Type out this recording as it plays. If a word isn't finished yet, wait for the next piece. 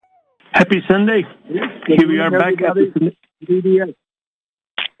Happy Sunday. Here we are back at the DDS.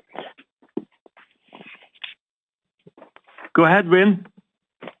 Go ahead, Wynn.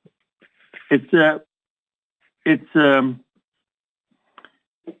 It's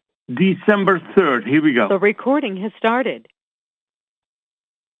December 3rd. Here we go. The recording has started.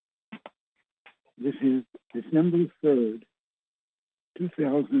 This is December 3rd,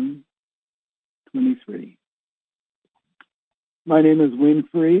 2023. My name is Wynn,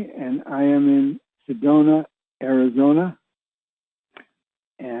 and I am in Sedona, Arizona.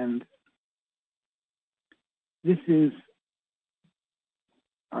 And this is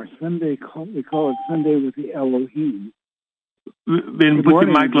our Sunday call. We call it Sunday with the Elohim. Wynn, put your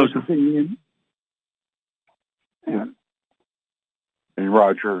mic closer. Yeah. Hey,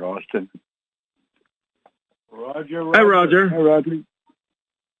 Roger, Austin. Roger. Hi, Roger. Hi, Roger.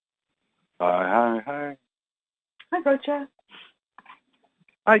 Hi. Hi, Roger.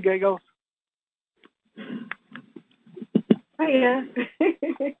 Hi, Giggles. Hiya.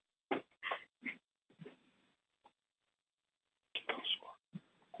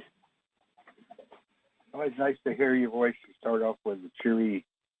 Always nice to hear your voice. You start off with a cheery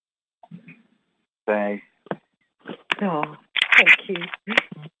thing. Oh, thank you.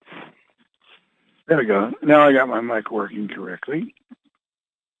 There we go. Now I got my mic working correctly.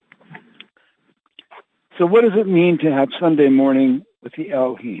 So what does it mean to have Sunday morning with the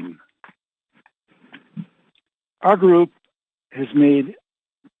Elohim? Our group has made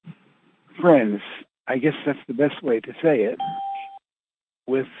friends, I guess that's the best way to say it,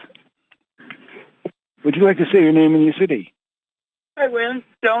 with... Would you like to say your name and your city? Hi, Wynn.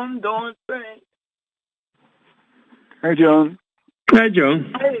 Joan Frank. Hi, Joan. Hi,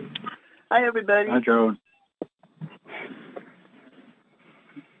 Joan. Hi, everybody. Hi, Joan.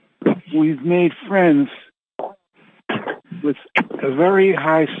 We've made friends with a very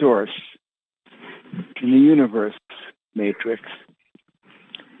high source in the universe matrix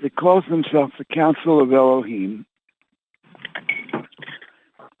that calls themselves the Council of Elohim.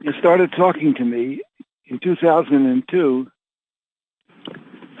 They started talking to me in 2002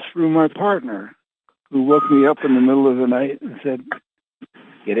 through my partner, who woke me up in the middle of the night and said,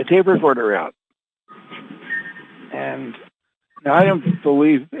 "Get a tape recorder out." And now I don't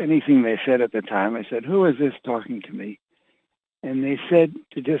believe anything they said at the time. I said, "Who is this talking to me?" And they said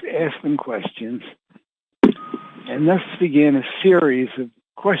to just ask them questions. And thus began a series of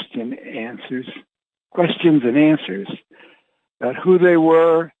questions and answers about who they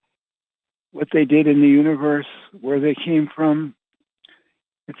were, what they did in the universe, where they came from,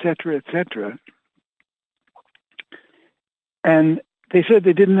 etc., etc. And they said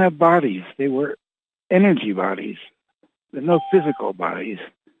they didn't have bodies. They were energy bodies, but no physical bodies.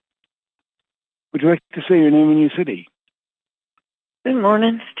 Would you like to say your name and your city? Good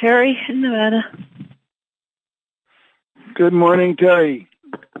morning. It's Terry in Nevada. Good morning, Terry.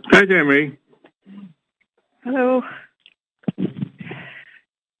 Hi, Terry. Hello.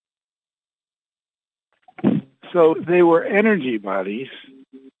 So they were energy bodies.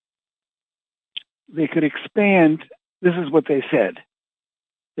 They could expand. This is what they said.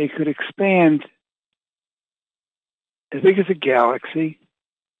 They could expand as big as a galaxy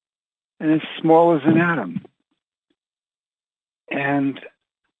and as small as an atom. And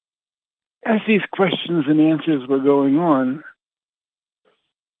as these questions and answers were going on,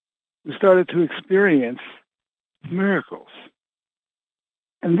 we started to experience miracles.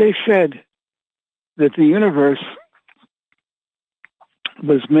 And they said that the universe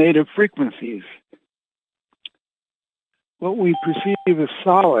was made of frequencies. What we perceive as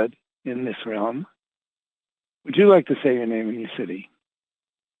solid in this realm. Would you like to say your name and your city?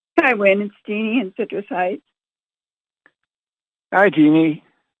 Hi, Wynn. It's Jeannie in Citrus Heights. Hi, Jeannie.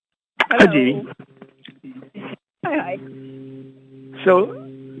 Hi, Jeannie. Hi. So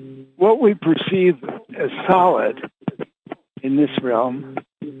what we perceive as solid in this realm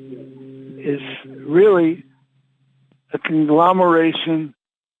is really a conglomeration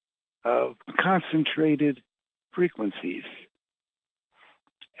of concentrated frequencies.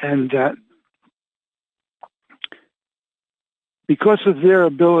 And because of their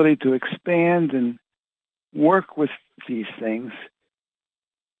ability to expand and work with these things,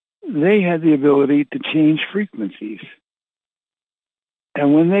 they had the ability to change frequencies.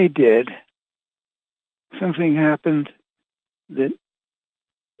 And when they did, something happened that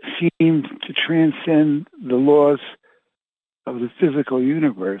seemed to transcend the laws of the physical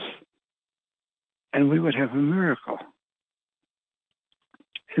universe, and we would have a miracle.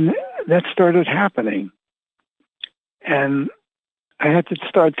 And that started happening. And I had to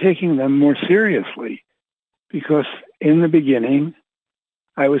start taking them more seriously, because in the beginning,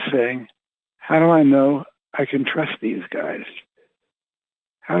 I was saying, how do I know I can trust these guys?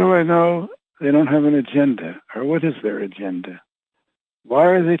 How do I know they don't have an agenda? Or what is their agenda? Why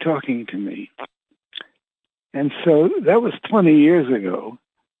are they talking to me? And so that was 20 years ago.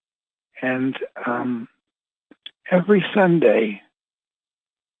 And every Sunday,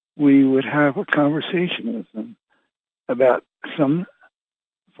 we would have a conversation with them about some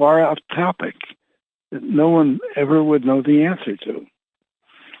far-out topic that no one ever would know the answer to.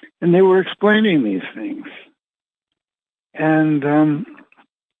 And they were explaining these things. And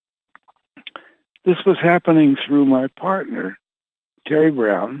this was happening through my partner, Terry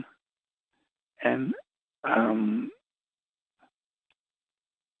Brown. And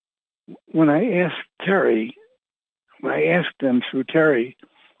when I asked them through Terry,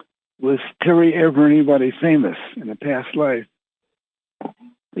 was Terry ever anybody famous in a past life?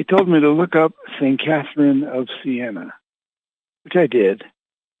 They told me to look up St. Catherine of Siena, which I did.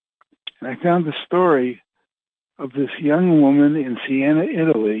 And I found the story of this young woman in Siena,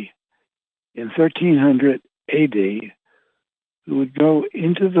 Italy, in 1300 AD, who would go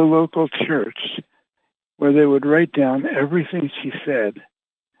into the local church where they would write down everything she said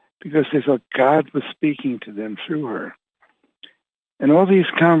because they thought God was speaking to them through her. And all these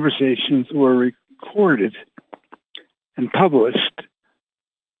conversations were recorded and published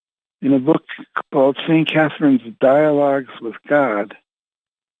in a book called St. Catherine's Dialogues with God,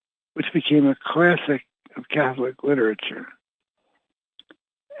 which became a classic of Catholic literature.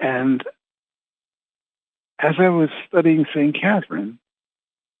 And as I was studying St. Catherine,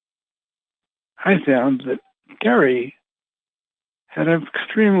 I found that Terry had an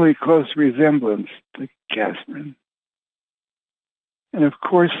extremely close resemblance to Catherine. And of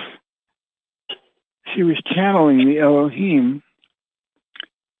course, she was channeling the Elohim.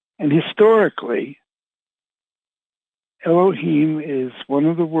 And historically, Elohim is one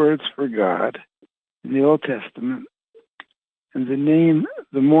of the words for God in the Old Testament and the name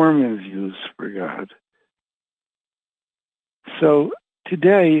the Mormons use for God. So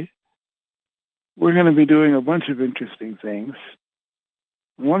today, we're going to be doing a bunch of interesting things.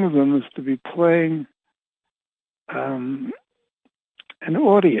 One of them is to be playing an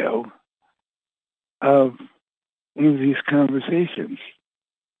audio of one of these conversations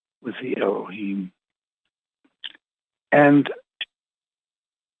with the Elohim. And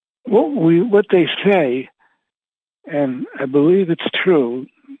what they say, and I believe it's true,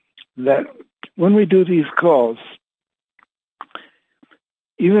 that when we do these calls,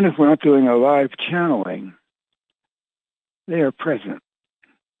 even if we're not doing a live channeling, they are present.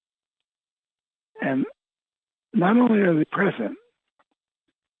 And not only are they present,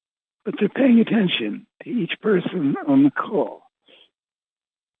 but they're paying attention to each person on the call.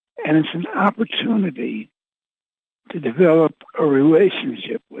 And it's an opportunity to develop a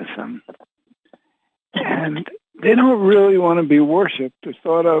relationship with them. And they don't really want to be worshipped or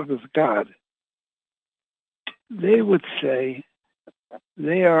thought of as God. They would say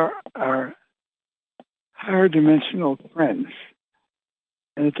they are our higher dimensional friends,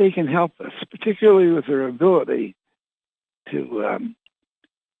 and that they can help us, particularly with their ability to,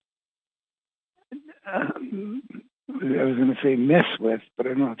 I was going to say mess with, but I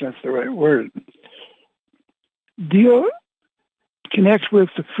don't know if that's the right word. Connect with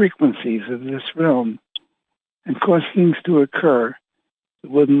the frequencies of this realm and cause things to occur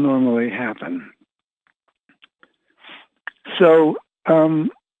that wouldn't normally happen. So,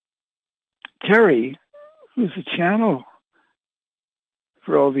 Terry, who's a channel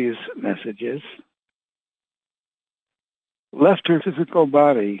for all these messages, left her physical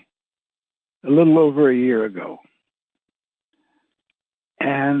body a little over a year ago.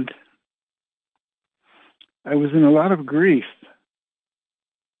 And I was in a lot of grief.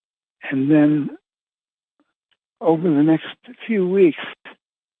 And then over the next few weeks,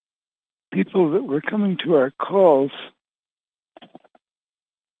 people that were coming to our calls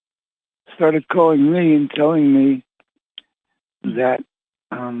started calling me and telling me that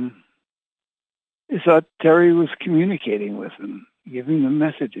they thought Terry was communicating with them, giving them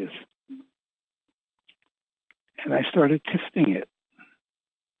messages. And I started testing it.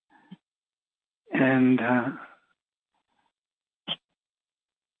 And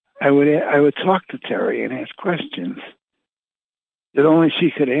I would talk to Terry and ask questions that only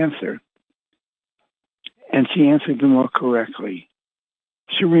she could answer. And she answered them all correctly.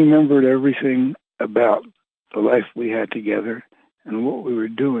 She remembered everything about the life we had together and what we were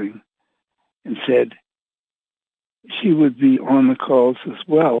doing, and said she would be on the calls as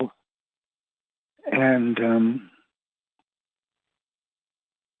well. And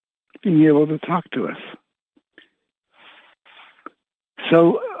being able to talk to us.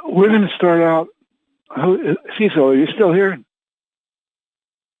 So we're going to start out. Cecil, are you still here?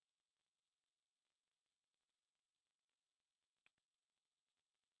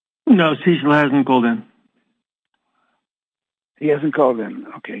 No, Cecil hasn't called in. He hasn't called in.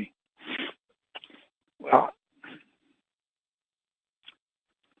 Okay. Well,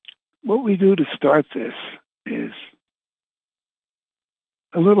 what we do to start this is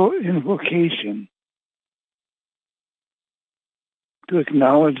a little invocation to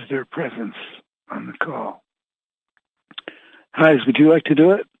acknowledge their presence on the call. Heis, would you like to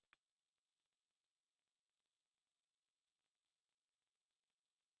do it?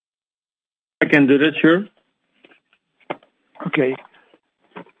 I can do that, sure. Okay.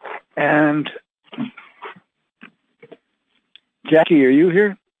 And Jackie, are you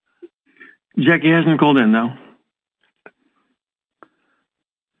here? Jackie hasn't called in, no.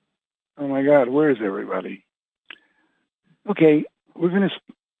 Oh my God, where is everybody? Okay, we're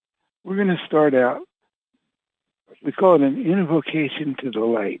gonna start out. We call it an invocation to the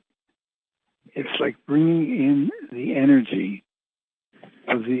light. It's like bringing in the energy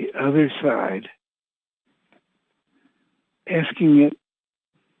of the other side, asking it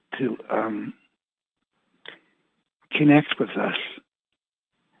to connect with us.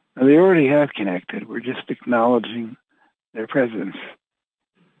 Now, they already have connected. We're just acknowledging their presence.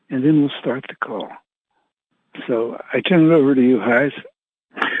 And then we'll start the call. So I turn it over to you, Heis.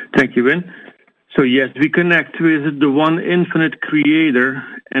 Thank you, Wynn. So yes, we connect with the one infinite creator,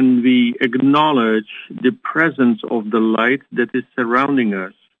 and we acknowledge the presence of the light that is surrounding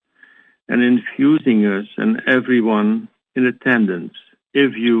us and infusing us and everyone in attendance,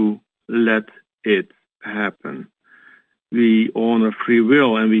 if you let it happen. We honor free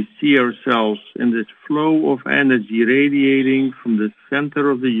will, and we see ourselves in this flow of energy radiating from the center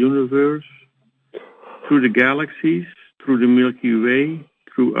of the universe, through the galaxies, through the Milky Way,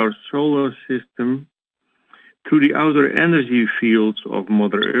 through our solar system, through the outer energy fields of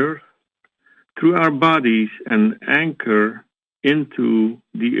Mother Earth, through our bodies, and anchor into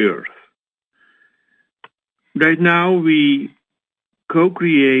the Earth. Right now, we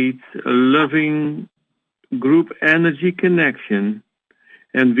co-create a loving group energy connection,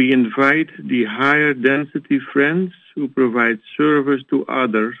 and we invite the higher density friends who provide service to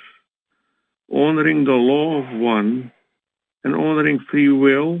others, honoring the law of one and honoring free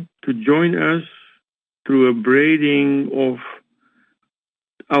will, to join us through a braiding of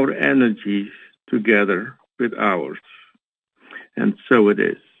our energies together with ours. And so it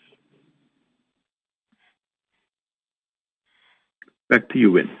is. Back to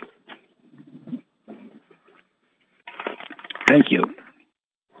you, Wynn. Thank you.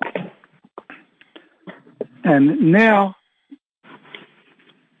 And now,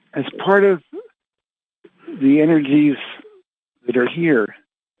 as part of the energies that are here,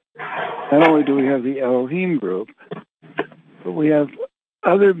 not only do we have the Elohim group, but we have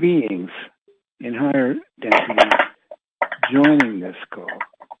other beings in higher density joining this call.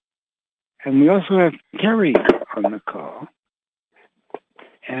 And we also have Terry on the call.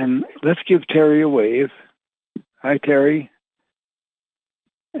 And let's give Terry a wave. Hi, Terry.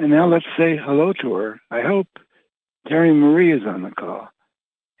 And now let's say hello to her. I hope Terry Marie is on the call.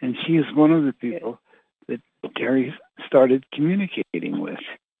 And she is one of the people that Terry started communicating with.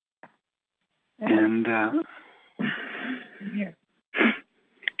 And you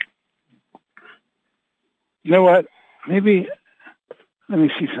know what? Maybe let me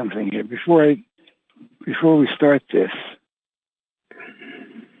see something here before we start this.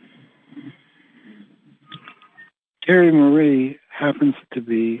 Terry Marie happens to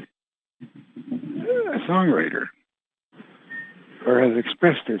be a songwriter, or has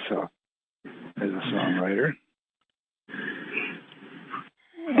expressed herself as a songwriter.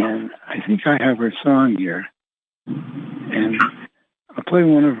 And I think I have her song here. And I'll play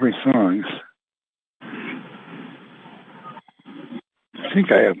one of her songs. I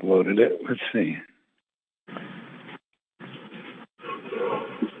think I uploaded it. Let's see.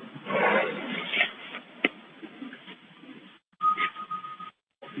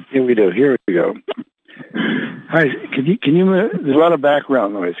 Here we do. Here we go. Hi, can you there's a lot of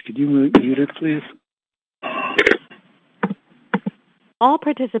background noise. Could you mute it, please? All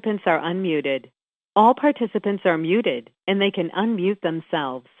participants are unmuted. All participants are muted, and they can unmute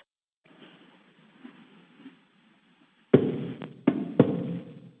themselves.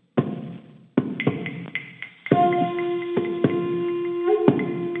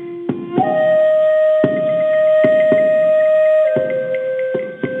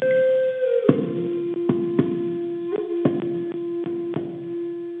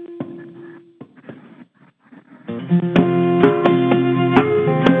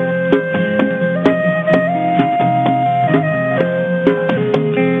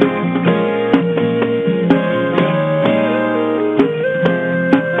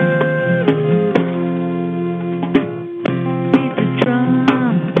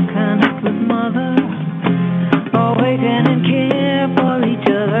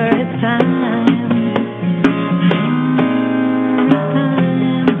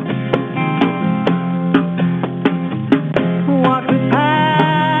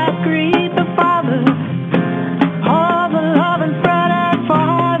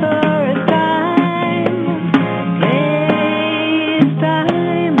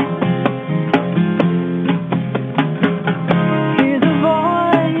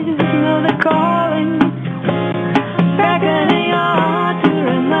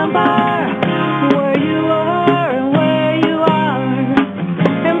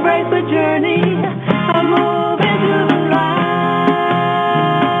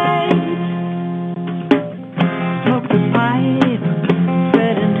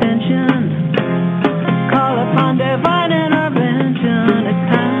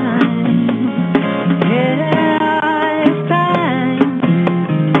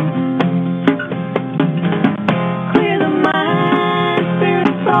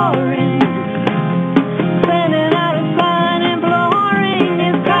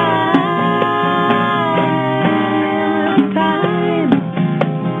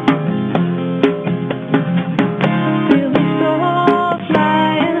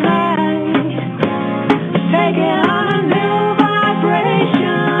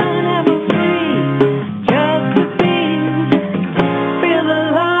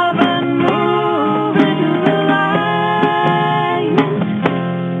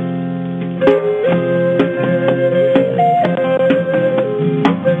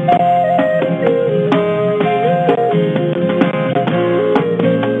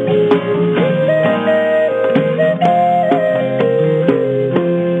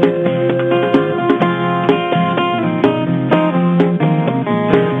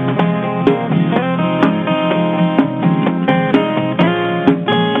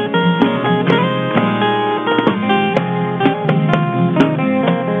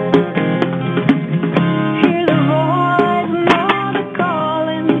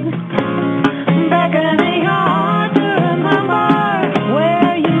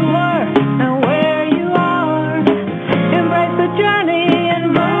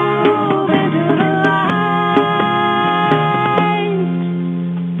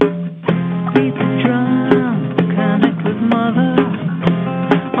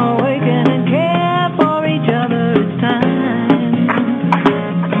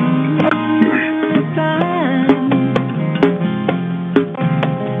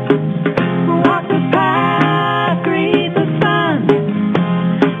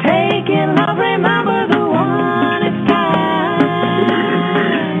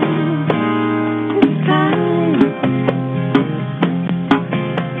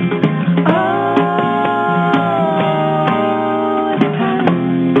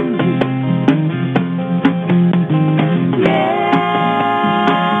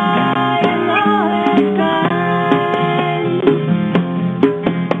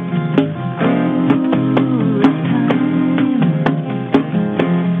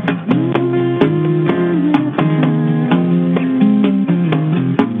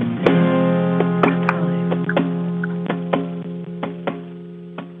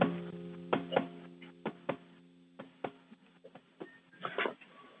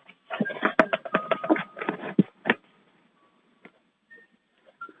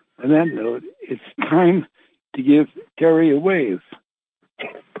 On that note, it's time to give Terry a wave.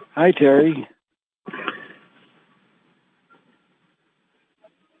 Hi, Terry.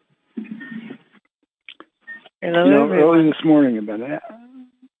 Hello, everyone. Early this morning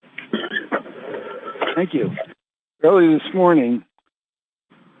Thank you. Early this morning,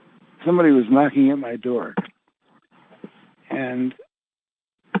 somebody was knocking at my door. And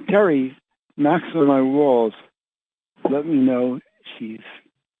Terry knocks on my walls, let me know she's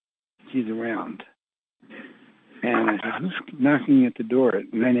around. And I said, who's knocking at the door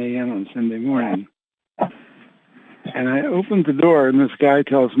at 9 a.m. on Sunday morning? And I opened the door, and this guy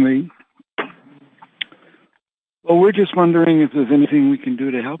tells me, well, we're just wondering if there's anything we can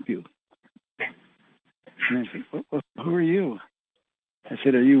do to help you. And I said, well, who are you? I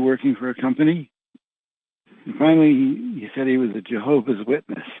said, are you working for a company? And finally, he said he was a Jehovah's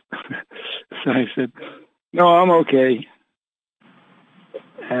Witness. So I said, no, I'm okay.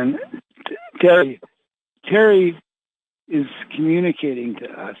 And Terry is communicating to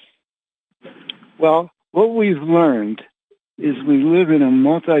us. Well, what we've learned is we live in a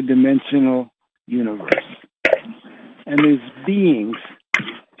multidimensional universe. And there's beings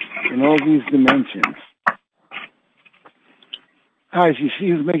in all these dimensions. Hi, you see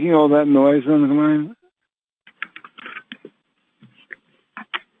who's making all that noise on the line?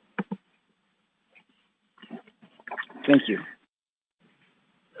 Thank you.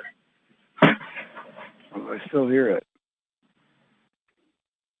 Oh, I still hear it.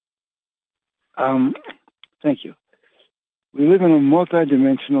 Thank you. We live in a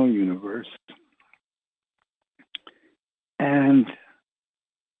multidimensional universe. And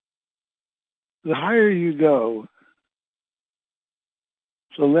the higher you go,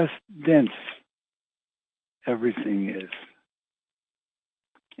 the less dense everything is.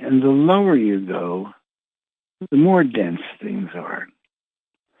 And the lower you go, the more dense things are.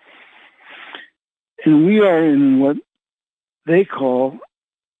 And we are in what they call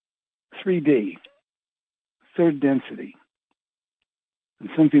 3D, third density. And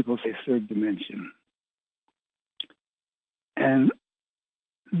some people say third dimension. And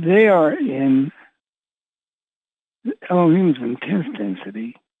they are in Elohim's in 10th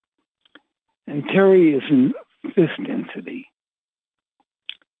density, and Terry is in 5th density.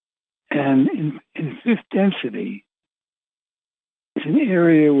 And in 5th density, it's an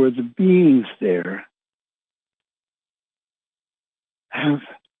area where the beings there have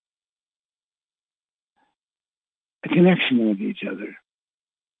a connection with each other.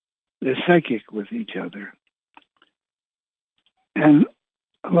 They're psychic with each other. And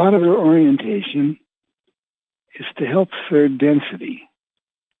a lot of their orientation is to help third density.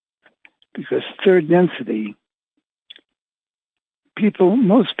 Because third density,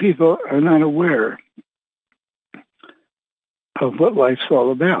 most people are not aware of what life's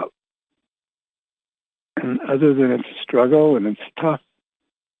all about. And other than it's a struggle and it's tough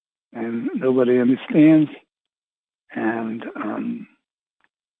and nobody understands, and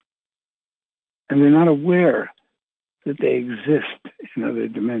they're not aware that they exist in other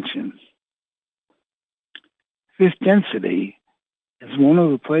dimensions. 5th density is one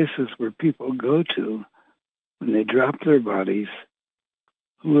of the places where people go to when they drop their bodies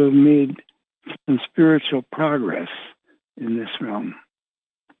who have made some spiritual progress in this realm.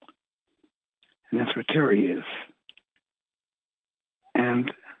 And that's where Terry is.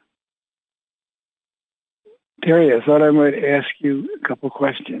 And Terry, I thought I might ask you a couple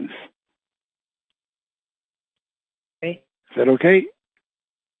questions. Okay. Is that okay?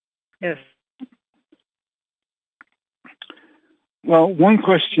 Yes. Well, one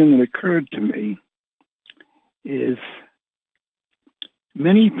question that occurred to me is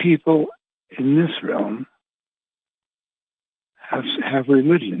many people in this realm have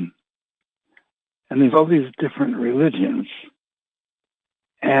religion. And there's all these different religions.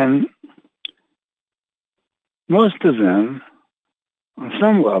 And most of them, on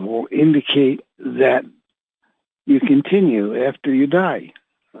some level, indicate that you continue after you die.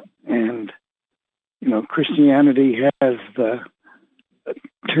 And, Christianity has the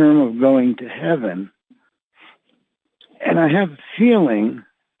term of going to heaven. And I have a feeling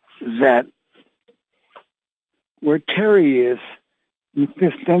that where Terry is in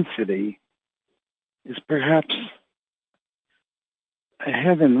 5th density is perhaps a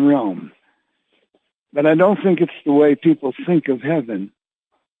heaven realm. But I don't think it's the way people think of heaven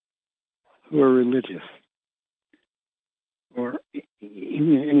who are religious or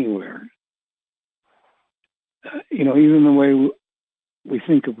even anywhere. Even the way we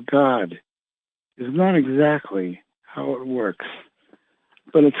think of God is not exactly how it works,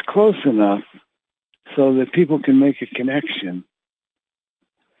 but it's close enough so that people can make a connection.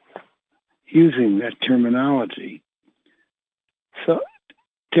 using that terminology. So,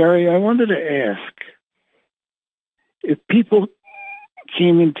 Terry, I wanted to ask, if people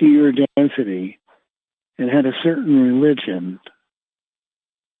came into your density and had a certain religion,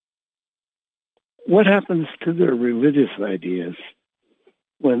 what happens to their religious ideas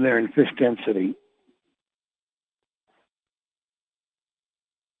when they're in fifth density?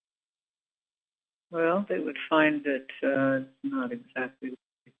 Well, they would find that it's not exactly what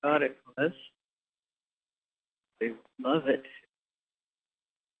they thought it was. They would love it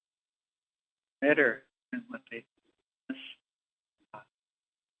better than what they thought.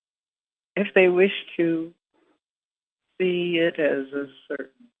 If they wish to see it as a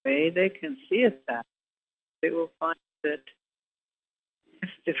certain way, they can see it that way. They will find that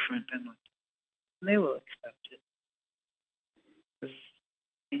it's different and they will accept it. Because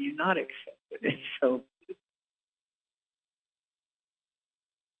when you're not accepted, it's so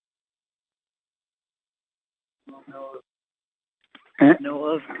know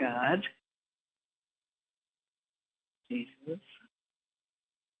of God, Jesus,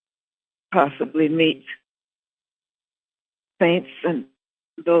 possibly meet saints and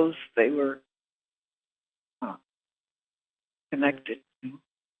those they were connected to,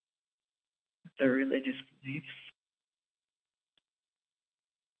 their religious beliefs.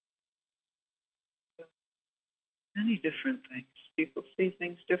 Many different things. People see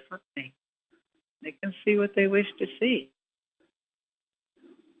things differently. They can see what they wish to see.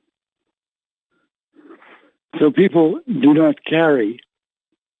 So people do not carry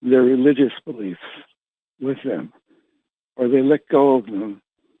their religious beliefs with them, or they let go of them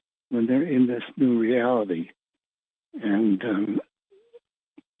when they're in this new reality. And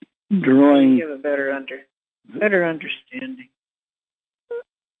drawing... You have a better understanding.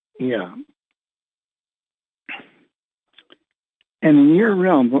 Yeah. And in your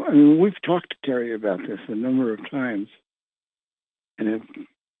realm, I mean, we've talked to Terry about this a number of times, and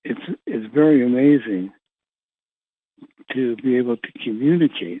it's very amazing to be able to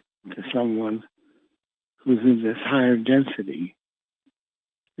communicate to someone who's in this higher density.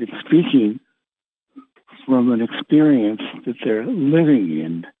 It's speaking from an experience that they're living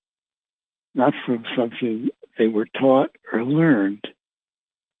in, not from something they were taught or learned.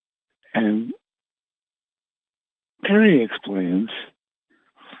 And Terry explains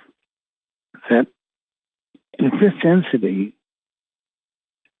that in fifth density,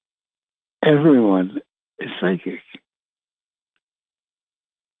 everyone is psychic.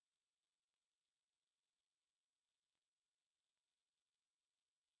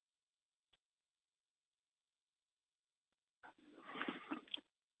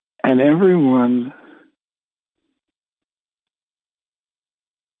 And everyone,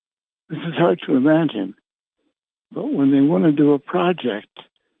 this is hard to imagine, but when they want to do a project,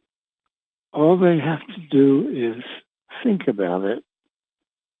 all they have to do is think about it,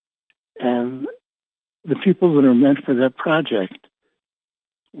 and the people that are meant for that project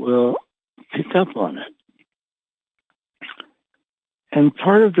will pick up on it. And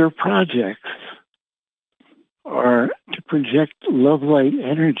part of their projects are to project love light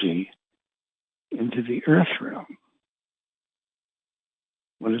energy into the earth realm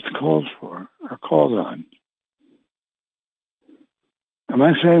when it's called for or called on. Am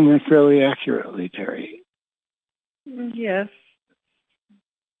I saying that fairly accurately, Terry? Yes. That's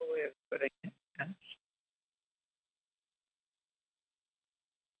the way of putting it. Yes.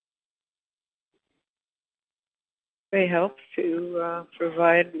 They help to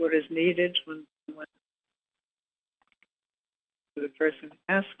provide what is needed when the person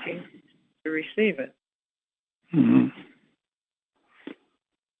asking to receive it. Mm-hmm.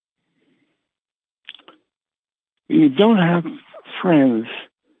 You don't have friends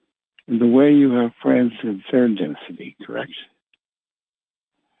in the way you have friends in third density, correct?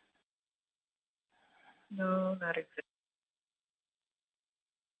 No, not exactly.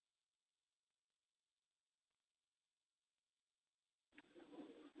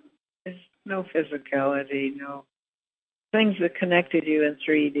 There's no physicality, no things that connected you in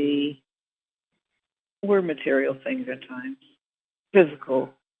 3D were material things at times, physical.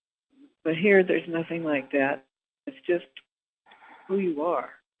 But here, there's nothing like that. It's just who you are.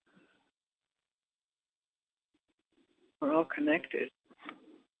 We're all connected.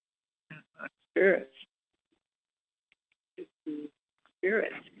 Spirits.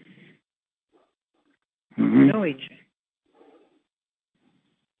 Spirits. Mm-hmm. Know each other.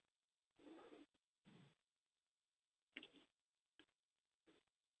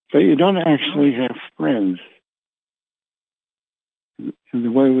 But you don't actually have friends in the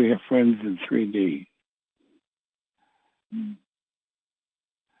way we have friends in 3D.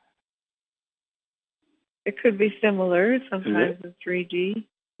 It could be similar. Sometimes in 3D,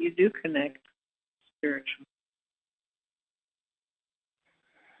 you do connect spiritually.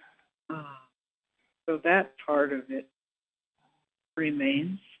 So that part of it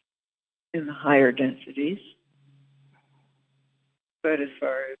remains in the higher densities. But as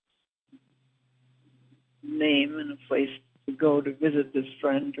far as name and a place to go to visit this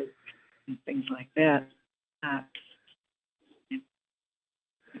friend or things like that, not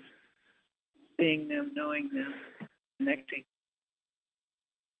seeing them, knowing them, connecting,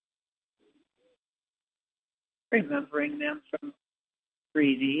 remembering them from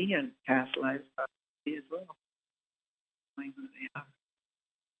 3D and past lives as well, knowing who they are.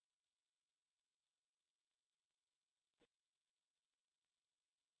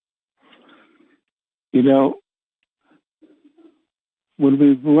 You know, when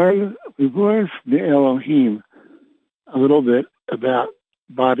we've learned from the Elohim a little bit about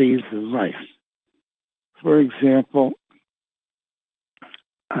bodies and life. For example,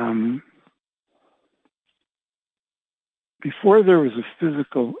 before there was a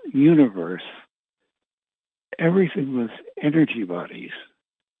physical universe, everything was energy bodies.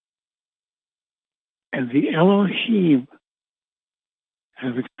 And the Elohim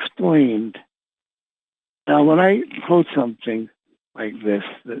has explained. Now, when I quote something like this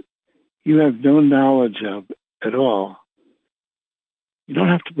that you have no knowledge of at all, you don't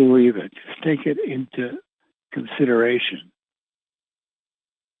have to believe it. Just take it into consideration.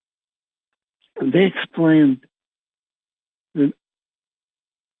 And they explained that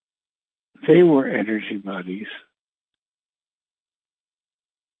they were energy bodies.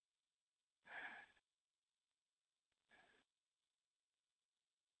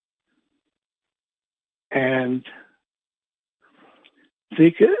 And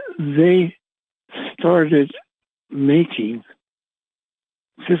they started making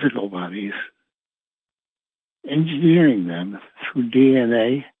physical bodies, engineering them through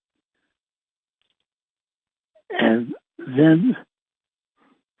DNA, and then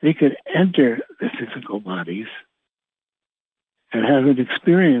they could enter the physical bodies and have an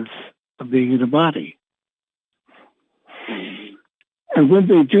experience of being in a body. And when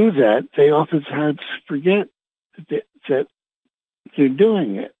they do that, they oftentimes forget that they're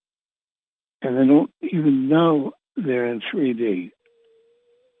doing it, and they don't even know they're in 3D.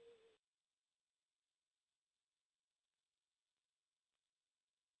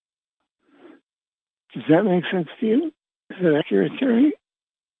 Does that make sense to you? Is that accurate, Terry?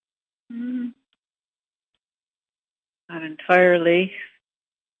 Not entirely.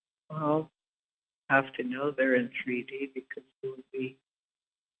 Well, have to know they're in 3D because it would be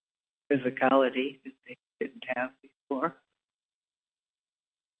physicality that they didn't have before.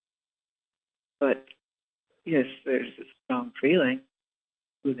 But yes, there's a strong feeling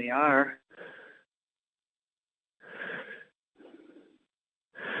who they are.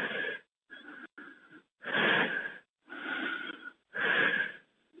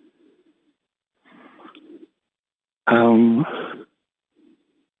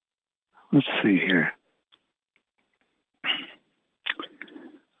 Let's see here.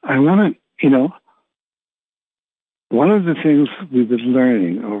 I want to, one of the things we've been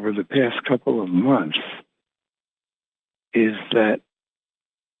learning over the past couple of months is that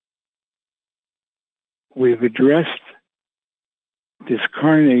we've addressed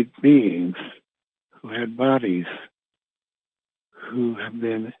discarnate beings who had bodies who have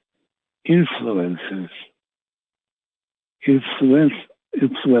been influencers. Influencers. You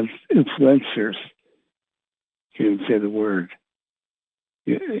didn't say the word.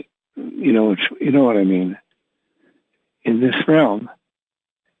 You know what I mean. In this realm,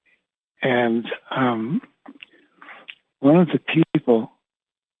 and one of the people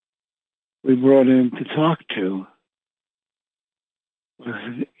we brought in to talk to was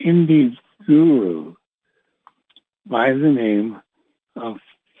an Indian guru by the name of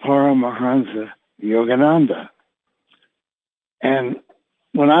Paramahansa Yogananda. And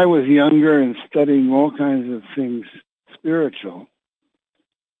when I was younger and studying all kinds of things spiritual,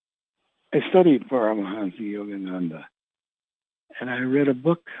 I studied Paramahansa Yogananda. And I read a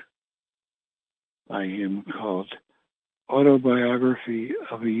book by him called Autobiography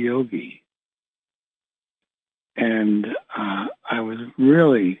of a Yogi. And I was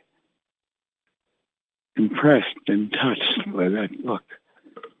really impressed and touched by that book.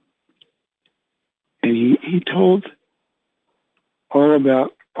 And he told all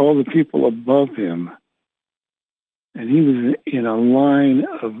about all the people above him. And he was in a line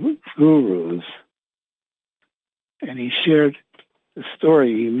of gurus. And he shared the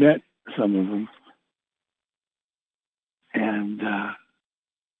story. He met some of them. And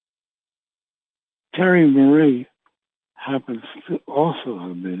Terry Marie happens to also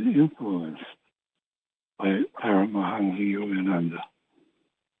have been influenced by Paramahansa Yogananda.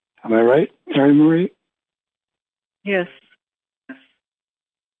 Am I right, Terry Marie? Yes.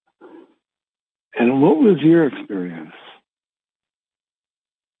 And what was your experience?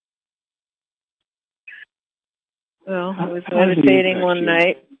 Well, I was meditating one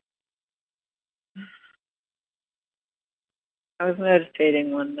night.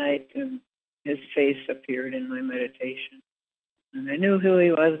 And his face appeared in my meditation. And I knew who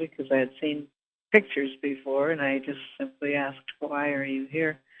he was because I had seen pictures before, and I just simply asked, "Why are you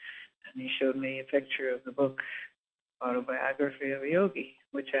here?" And he showed me a picture of the book, Autobiography of a Yogi,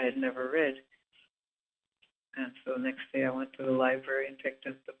 which I had never read. And so next day I went to the library and picked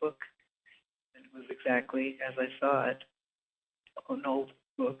up the book. And it was exactly as I saw it, an old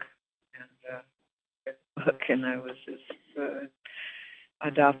book. And I was just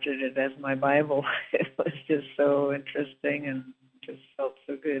adopted it as my Bible. It was just so interesting and just felt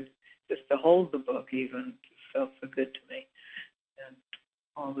so good. Just to hold the book even just felt so good to me. And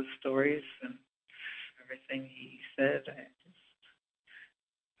all the stories and everything he said,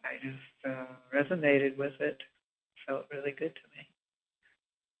 I just resonated with it. It felt really good to me.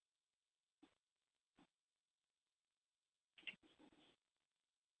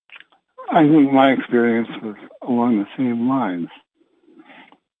 I think my experience was along the same lines.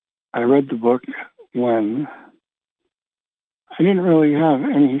 I read the book when I didn't really have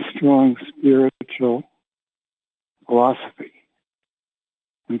any strong spiritual philosophy.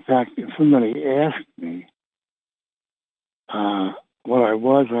 In fact, if somebody asked me what I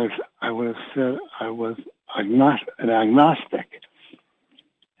was, I would have said I was an agnostic.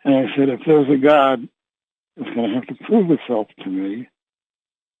 And I said, if there's a God, it's going to have to prove itself to me.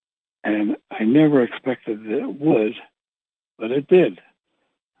 And I never expected that it would, but it did.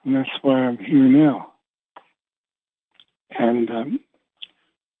 And that's why I'm here now. And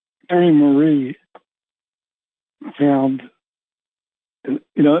Mary Marie found,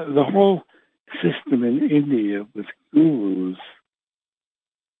 the whole system in India with gurus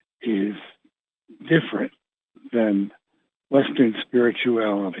is different than Western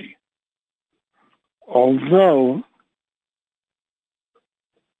spirituality. Although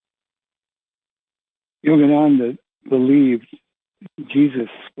Yogananda believed Jesus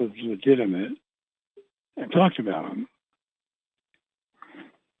was legitimate and talked about him.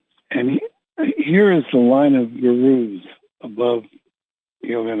 And here is the line of gurus above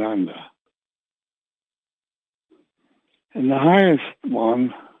Yogananda. And the highest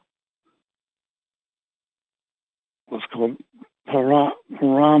one was called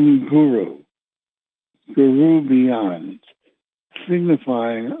Param Guru, Guru Beyond,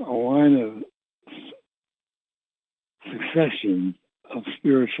 signifying a line of succession of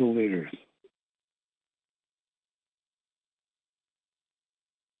spiritual leaders.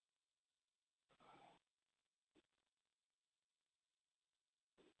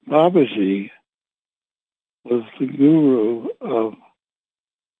 Babaji was the guru of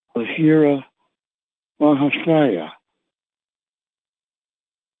Lahira Mahasaya.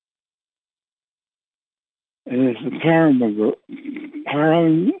 And is the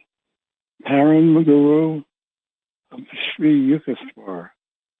Paramaguru of Sri Yukteswar,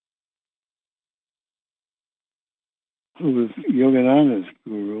 who was Yogananda's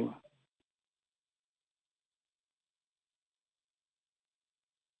guru.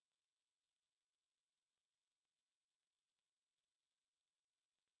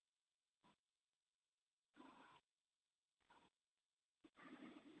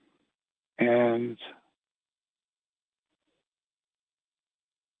 And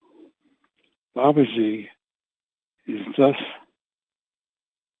Babaji is thus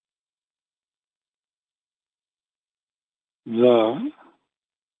the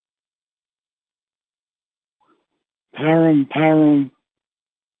Param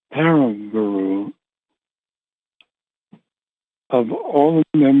Guru of all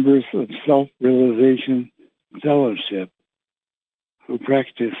the members of Self-Realization Fellowship who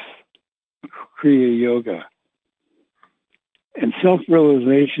practice Kriya Yoga. And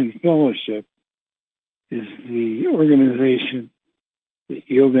Self-Realization Fellowship is the organization that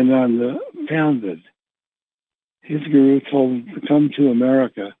Yogananda founded. His guru told him to come to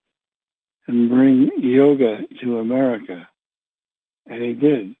America and bring yoga to America. And he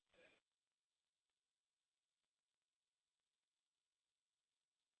did.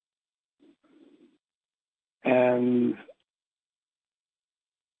 And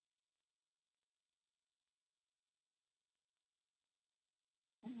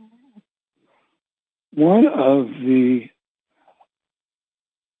one of the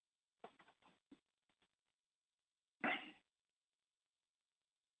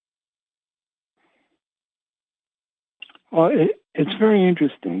Well, it's very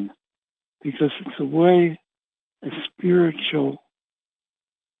interesting because it's a way a spiritual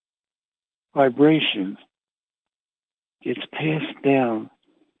vibration gets passed down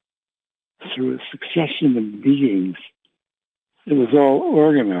through a succession of beings. It was all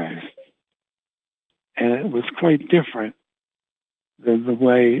organized, and it was quite different than the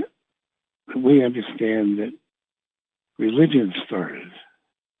way that we understand that religion started.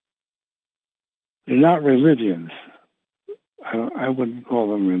 They're not religions. I wouldn't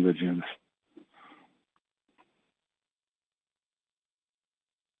call them religions.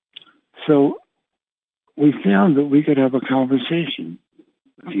 So we found that we could have a conversation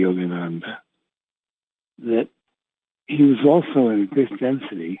with Yogananda, that he was also in fifth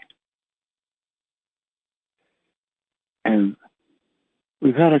density. And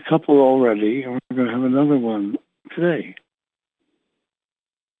we've had a couple already, and we're going to have another one today.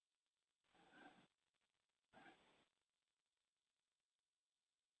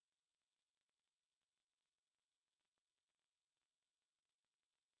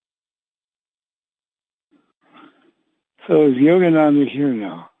 So is Yogananda here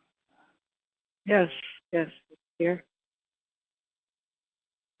now? Yes, here.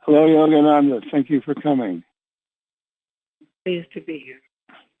 Hello, Yogananda. Thank you for coming. Pleased to be here.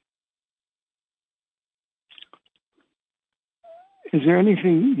 Is there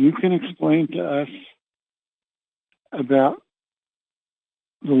anything you can explain to us about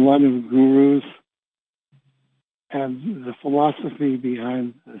the line of gurus and the philosophy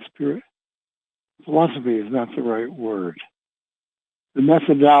behind the spirit? Philosophy is not the right word. The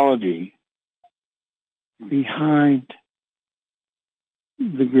methodology behind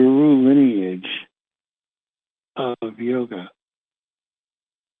the guru lineage of yoga.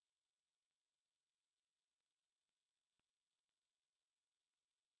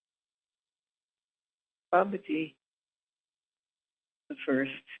 Babaji, the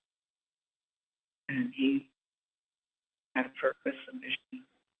first, and he had a purpose, a mission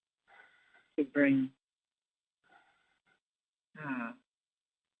to bring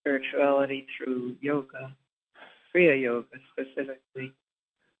spirituality through yoga, Kriya Yoga specifically,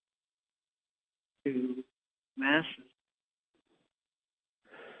 to masses.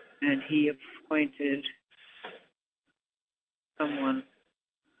 And he appointed someone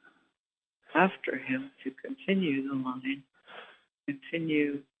after him to continue the line,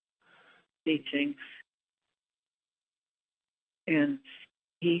 continue teachings, and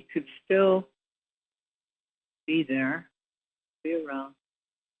he could still be there, be around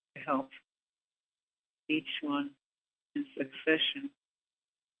to help each one in succession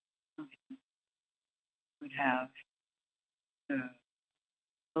would have the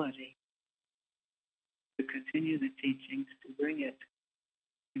ability to continue the teachings, to bring it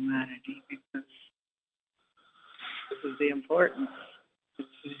to humanity, because this is the importance. It's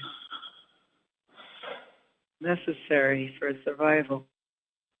necessary for survival of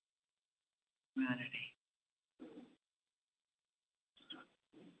humanity.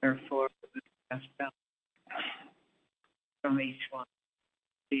 Therefore, the best balance from each one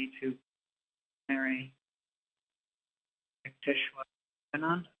be to marry Tishwa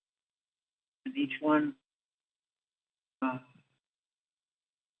Ananda. And each one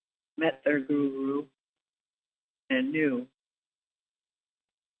met their guru and knew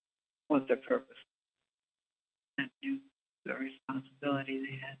what their purpose was and knew the responsibility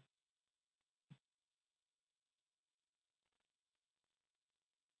they had.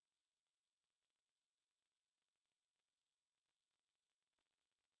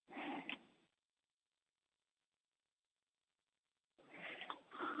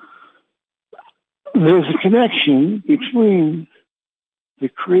 There's a connection between the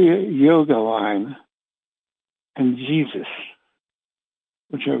Kriya Yoga line and Jesus,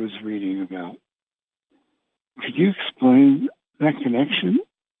 which I was reading about. Could you explain that connection?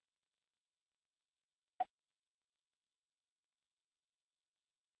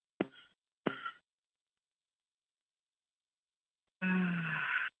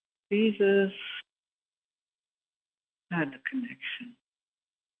 Jesus had a connection.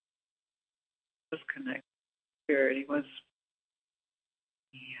 He was connected to Spirit. He was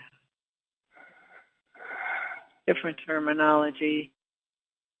different terminology,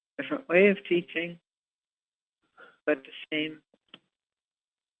 different way of teaching, but the same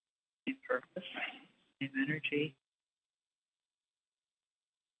purpose, same energy.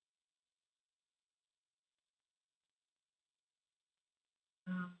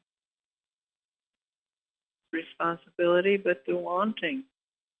 Responsibility, but the wanting,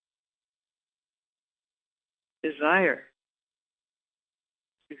 desire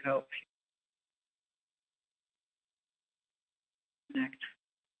to help connect.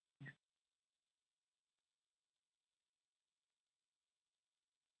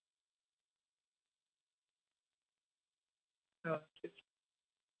 So it's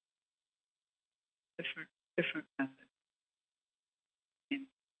different method in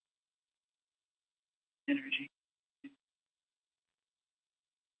energy.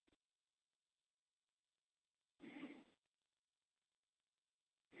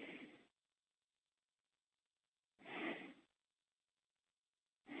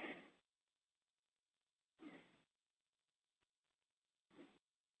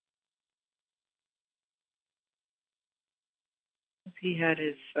 He had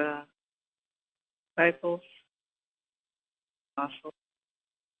his disciples, apostles,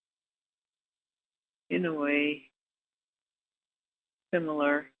 in a way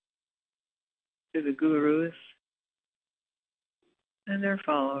similar to the gurus, and their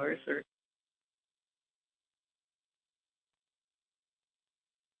followers or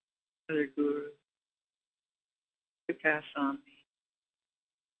other gurus to pass on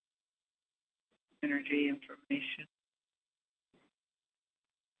the energy information.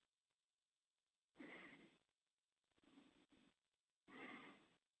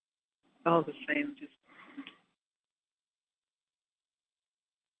 All the same, just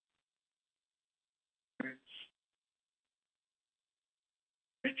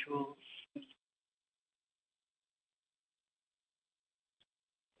rituals.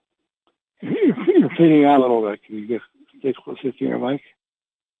 You're fading out a little bit. Can you get stay closer to your mic?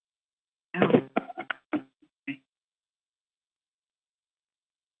 Okay.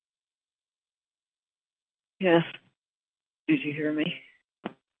 Yes. Did you hear me?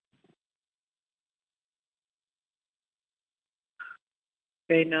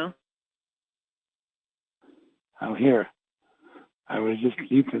 Okay, no? I'm here. I was just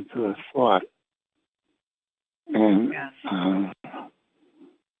deep into a thought. And Yes.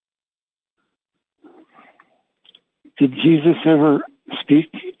 Did Jesus ever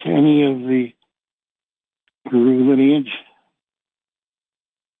speak to any of the guru lineage?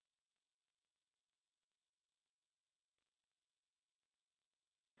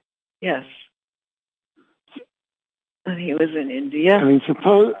 Yes. And he was in India. I mean,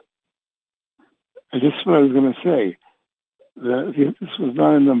 suppose, this is what I was going to say. This was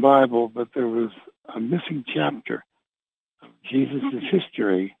not in the Bible, but there was a missing chapter of Jesus'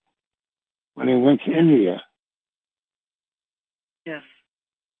 history when he went to India. Yes.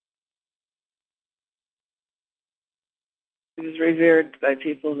 He was revered by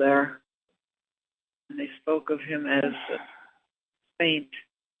people there. And they spoke of him as Saint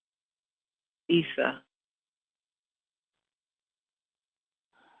Isa.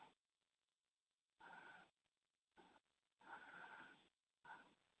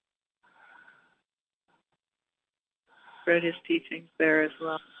 Spread his teachings there as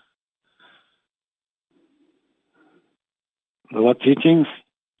well. What teachings?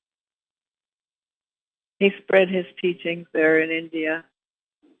 He spread his teachings there in India.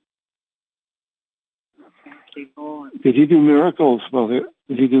 People. Did he do miracles while he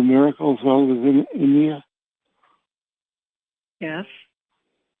was in India? Yes.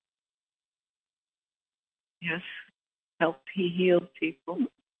 Yes. He healed people.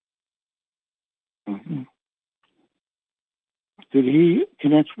 Mm-hmm. Did he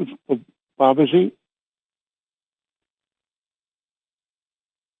connect with Babaji?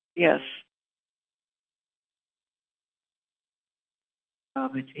 Yes.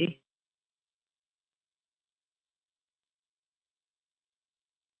 Babaji.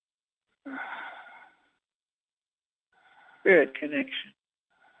 Spirit connection.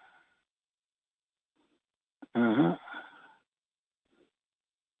 Uh-huh.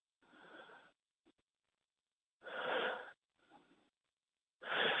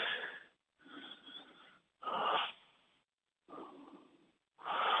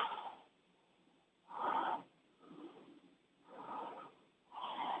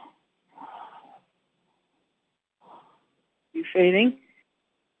 You fading?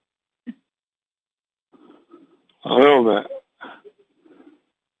 A little bit.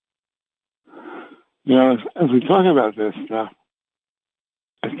 You know, as we talk about this stuff,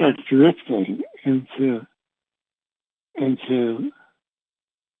 I start drifting into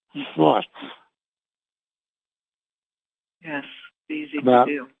thoughts. Yes, easy about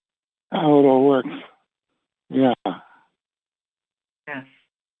to do. How it all works. Yeah. Yes.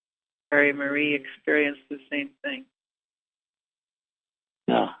 Mary Marie experienced the same thing.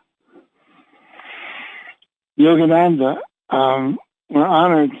 Yeah. Yogananda, we're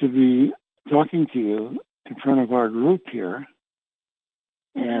honored to be talking to you in front of our group here.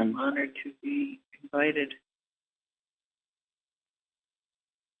 And I'm honored to be invited.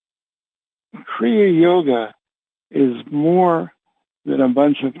 Kriya Yoga is more than a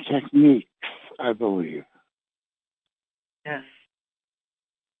bunch of techniques, I believe. Yes.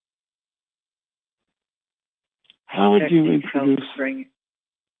 How would you introduce?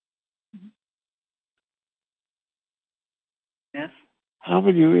 Yes. How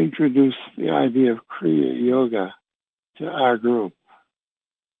would you introduce the idea of Kriya Yoga to our group?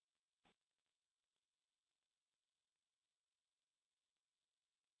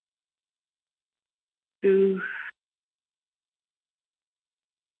 Do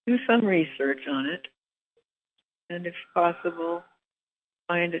some research on it, and if possible,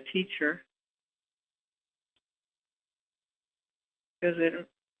 find a teacher, because it's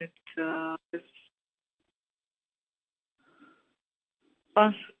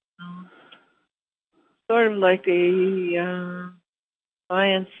sort of like the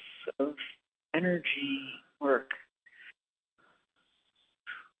science of energy work.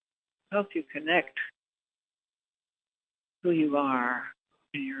 Help you connect who you are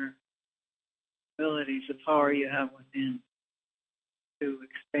and your abilities, the power you have within to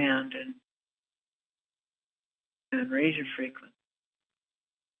expand and raise your frequency.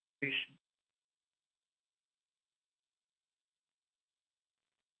 Very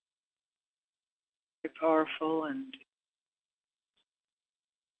powerful, and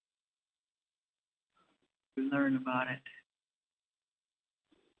you learn about it.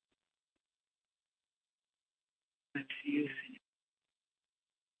 It's using it.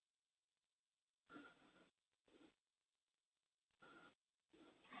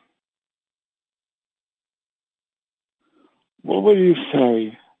 What would you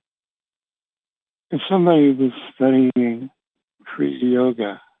say if somebody was studying Kriya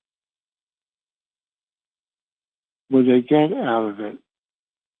Yoga? Would they get out of it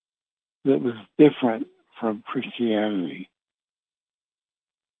that was different from Christianity?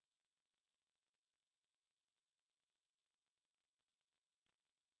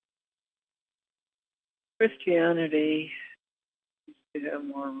 Christianity used to have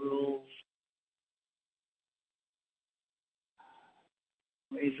more rules,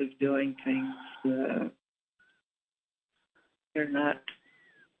 ways of doing things. They're not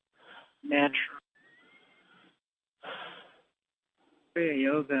natural. Kriya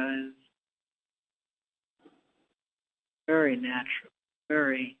Yoga is very natural,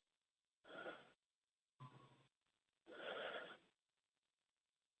 very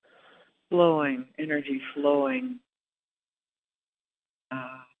flowing, energy flowing.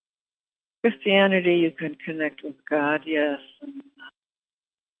 Christianity, you can connect with God, yes. And,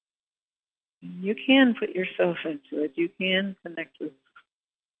 you can put yourself into it. You can connect with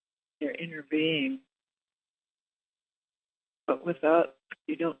your inner being. But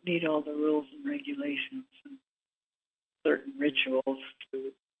you don't need all the rules and regulations and certain rituals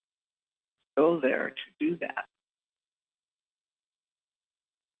to go there to do that.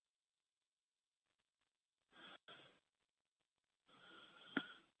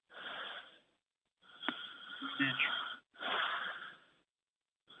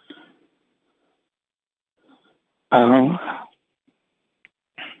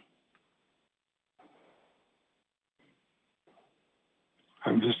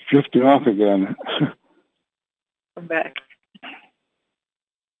 I'm just drifting off again. Come back.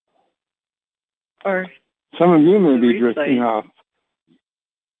 Or some of you may be drifting off.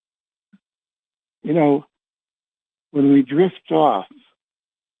 You know, when we drift off,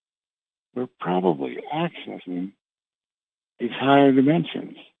 we're probably accessing these higher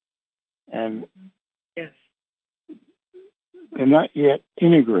dimensions. And yes, they're not yet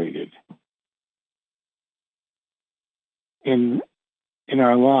integrated in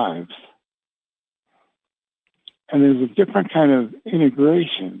our lives. And there's a different kind of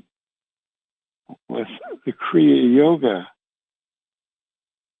integration with the Kriya Yoga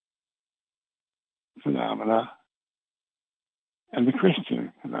phenomena and the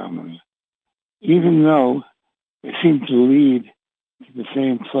Christian phenomena, even though they seem to lead to the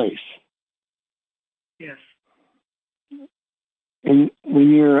same place. Yes. And when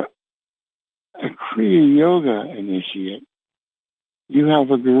you're a Kriya Yoga initiate, you have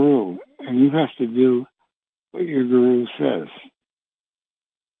a guru, and you have to do what your guru says.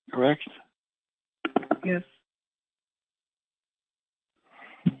 Correct? Yes.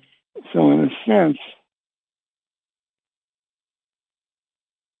 So in a sense,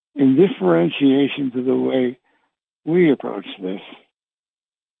 in differentiation to the way we approach this,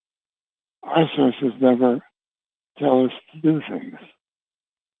 our sources never tell us to do things.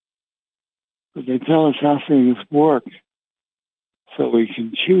 But they tell us how things work so we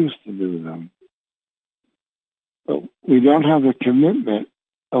can choose to do them. But we don't have the commitment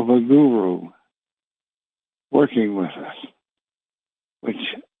of a guru working with us, which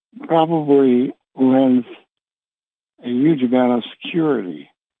probably lends a huge amount of security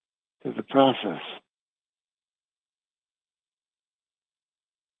to the process.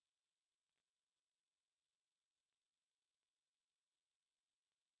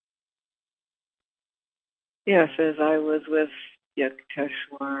 Yes, as I was with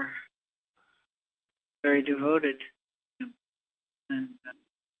Yukteswar, very devoted to him, and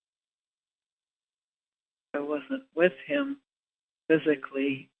I wasn't with him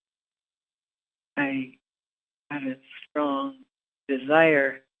physically. I had a strong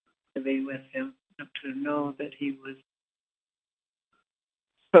desire to be with him, to know that he was,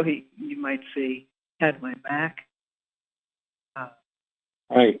 so he, you might say, had my back.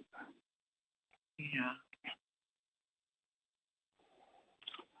 Right. Yeah.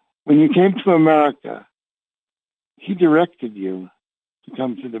 When you came to America, he directed you to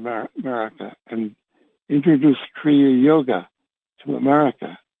come to America and introduce Kriya Yoga to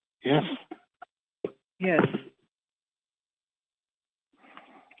America. Yes? Yes.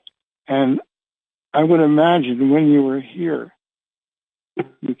 And I would imagine when you were here,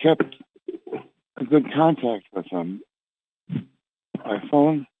 you kept a good contact with him by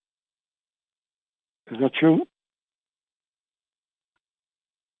phone. Is that true?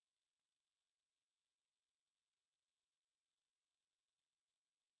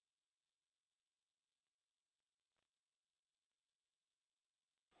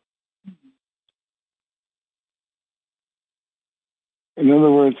 In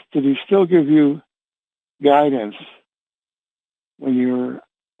other words, did he still give you guidance when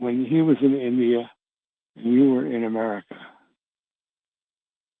he was in India and you were in America?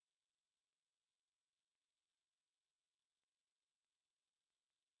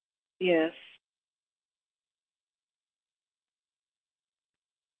 Yes.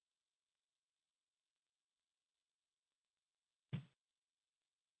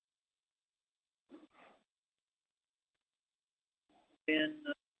 Been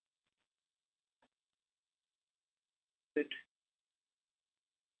good.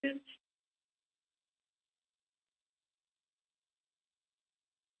 And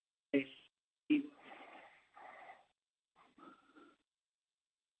he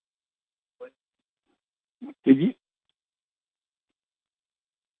Did you,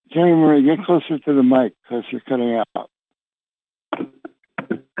 Jerry Marie, get closer to the mic because you're cutting out.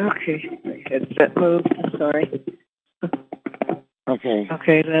 okay. My headset moved. Sorry. Okay.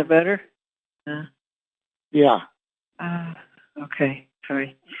 Okay, is that better? Yeah. Okay.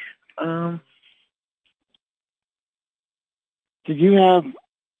 Sorry. Did you have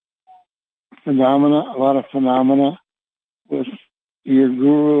a lot of phenomena with your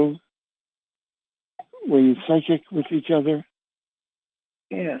guru? Were you psychic with each other?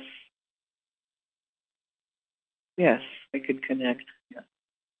 Yes. Yes, I could connect. Yeah.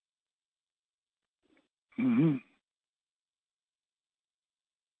 Mm-hmm.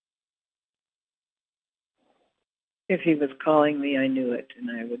 If he was calling me, I knew it, and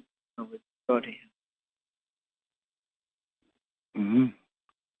I would go to him. Mm-hmm.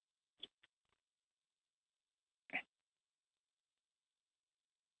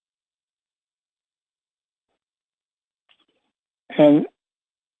 And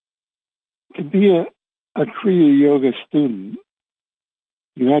to be a Kriya Yoga student,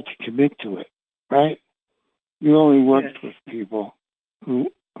 you had to commit to it, right? You only worked with people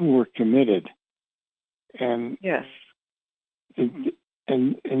who were committed, and yes, and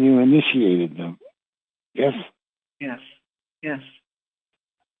you initiated them. Yes. Yes. Yes.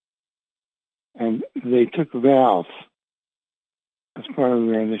 And they took vows as part of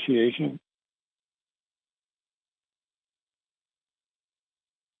their initiation.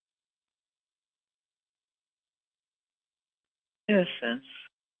 In a sense.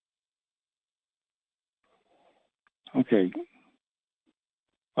 Okay.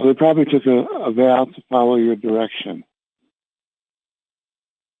 Well, they probably took a vow to follow your direction.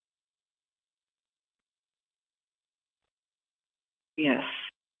 Yes.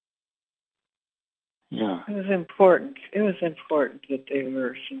 Yeah. It was important. It was important that they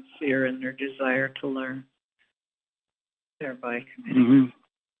were sincere in their desire to learn, thereby committing. Mm-hmm.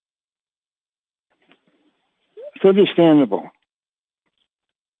 It's understandable.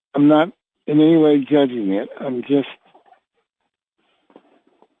 I'm not in any way judging it. I'm just,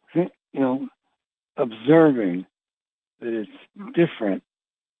 observing that it's different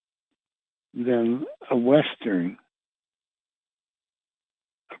than a Western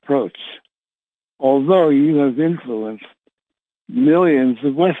approach. Although you have influenced millions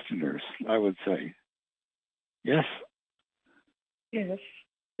of Westerners, I would say. Yes? Yes.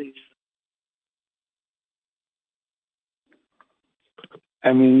 Please.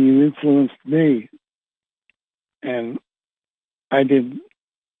 I mean, you influenced me, and I didn't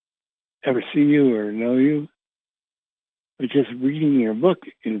ever see you or know you, but just reading your book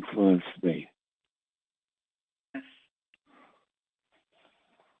influenced me. Yes.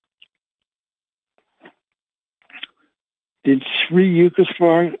 Did Sri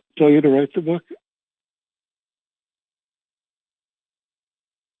Yukaswar tell you to write the book?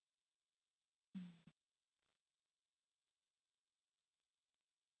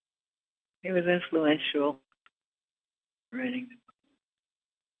 He was influential writing the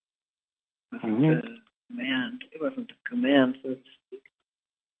book. It wasn't a command. It wasn't a command, so to speak.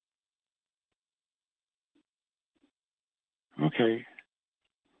 Okay.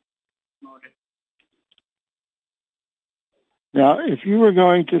 Now, if you were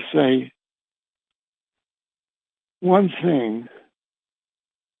going to say one thing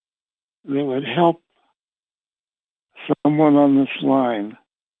that would help someone on this line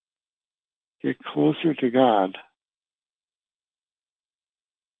get closer to God,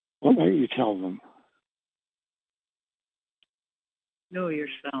 what might you tell them? Know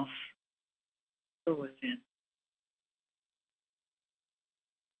yourself. Go within.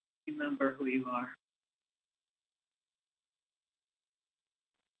 Remember who you are.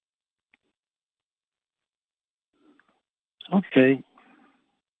 Okay.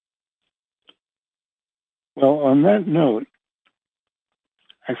 Well, on that note,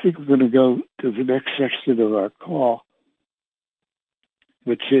 I think we're going to go to the next section of our call,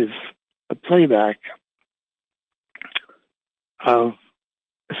 which is a playback of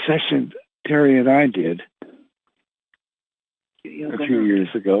a session Terry and I did a few years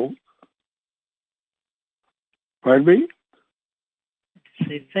ago. Pardon me?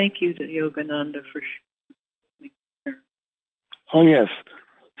 Say thank you to Yogananda for sharing. Oh, yes.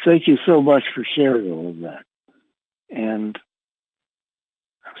 Thank you so much for sharing all of that. And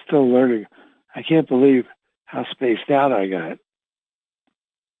I'm still learning. I can't believe how spaced out I got.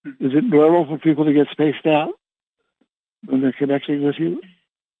 Is it normal for people to get spaced out when they're connecting with you?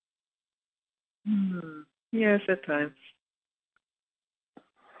 Yes, at times.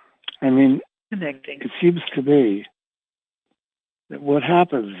 I mean, Connecting. it seems to me that what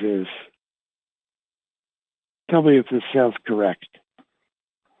happens is, tell me if this sounds correct,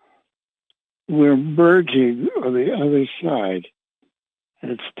 we're merging on the other side,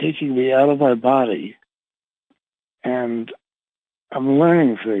 and it's taking me out of my body, and I'm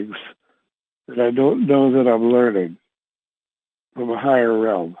learning things that I don't know that I'm learning from a higher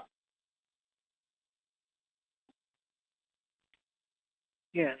realm.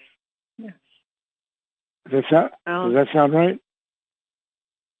 Yes. Yes. Does that sound right?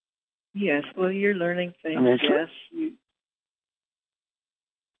 Yes. Well, you're learning things. I mean, yes. You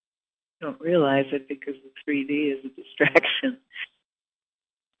don't realize it because the 3D is a distraction.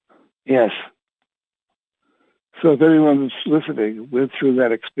 Yes. So if anyone that's listening went through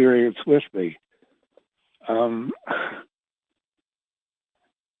that experience with me, that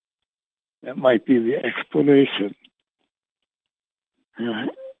might be the explanation.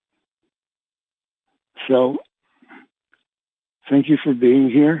 So, thank you for being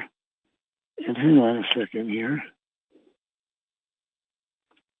here. And hang on a second here.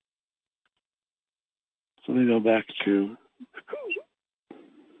 So let me go back to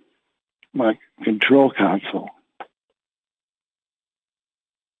my control console.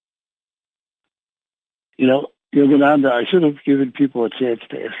 You know, Yogananda, I should have given people a chance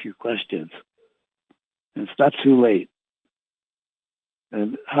to ask you questions. It's not too late.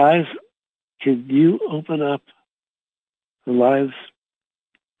 And Hive, can you open up the lines?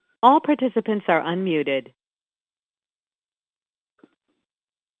 All participants are unmuted.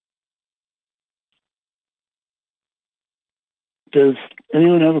 Does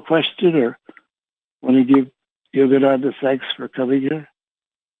anyone have a question or want to give Yogananda thanks for coming here?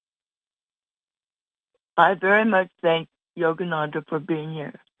 I very much thank Yogananda for being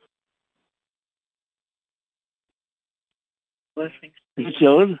here. Blessings.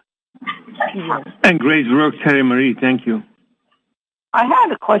 Joan? Yes. And great work, Terry Marie. Thank you. I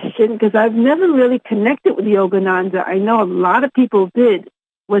had a question because I've never really connected with Yogananda. I know a lot of people did.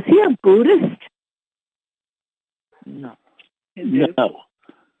 Was he a Buddhist? No. Hindu. No.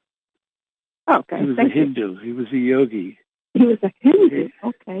 Okay. He was a Hindu. He was a yogi. He was a Hindu.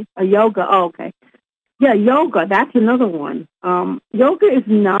 Okay. A yoga. Oh, okay. Yeah, yoga. That's another one. Yoga is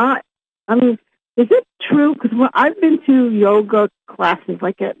not, I mean, is it true? Because I've been to yoga classes,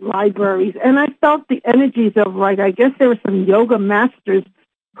 like at libraries, and I felt the energies of, like, I guess there were some yoga masters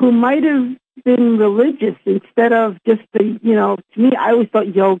who might have been religious instead of just the, to me, I always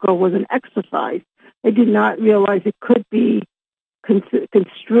thought yoga was an exercise. I did not realize it could be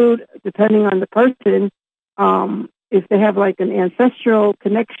construed, depending on the person, if they have like an ancestral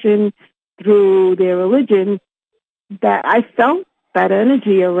connection through their religion, that I felt that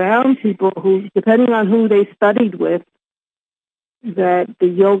energy around people who, depending on who they studied with, that the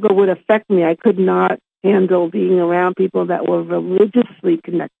yoga would affect me. I could not handle being around people that were religiously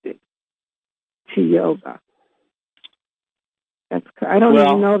connected to yoga. I don't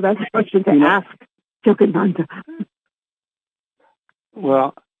even know if that's a question to ask Yogananda.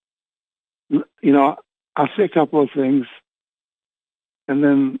 Well, I'll say a couple of things and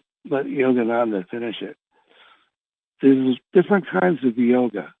then let Yogananda finish it. There's different kinds of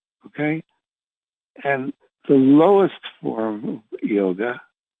yoga, okay? And the lowest form of yoga,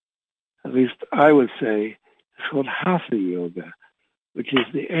 at least I would say, is called hatha yoga, which is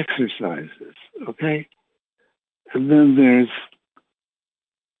the exercises, okay? And then there's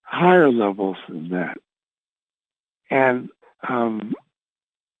higher levels than that. And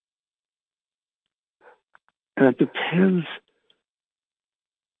it depends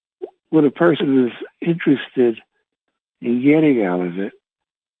what a person is interested in getting out of it,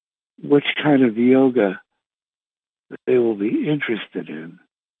 which kind of yoga that they will be interested in.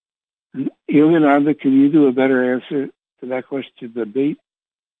 Yogananda, can you do a better answer to that question than me?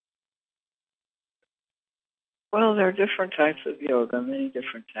 Well, there are different types of yoga, many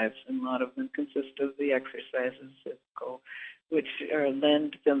different types, and a lot of them consist of the exercises which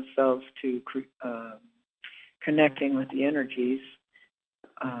lend themselves to connecting with the energies.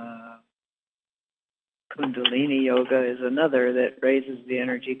 Kundalini yoga is another that raises the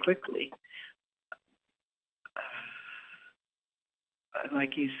energy quickly.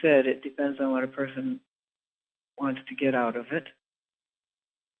 Like you said, it depends on what a person wants to get out of it.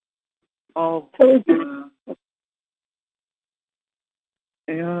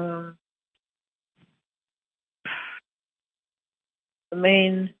 The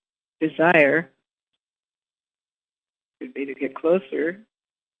main desire should be to get closer to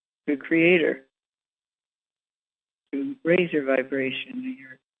the Creator, to raise your vibration and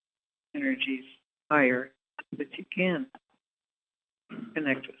your energies higher so that you can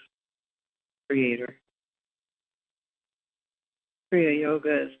connect with the Creator. Kriya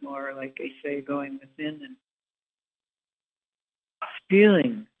Yoga is more, like I say, going within and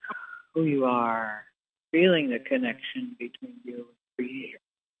feeling who you are, feeling the connection between you and the Creator,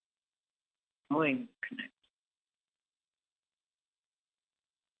 knowing connect.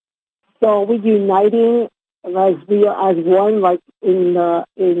 So we're uniting as one, like in the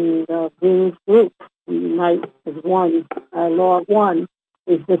Wynn group. We unite as one, law of one.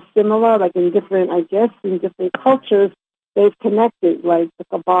 Is this similar, like in different cultures, they've connected, like the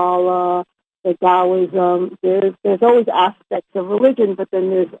Kabbalah, the Taoism. There's always aspects of religion, but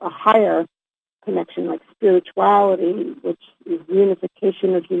then there's a higher connection, like spirituality, which is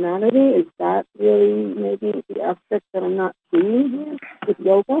unification of humanity. Is that really maybe the aspect that I'm not seeing here with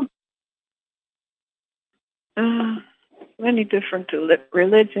yoga? Many different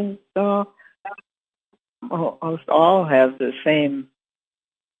religions, though, almost all have the same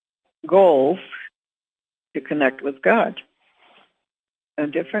goals to connect with God.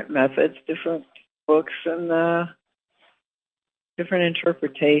 And different methods, different books, and different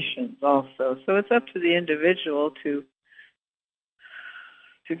interpretations also. So it's up to the individual to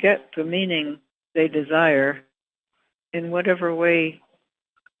get the meaning they desire in whatever way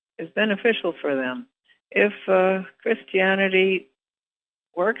is beneficial for them. If Christianity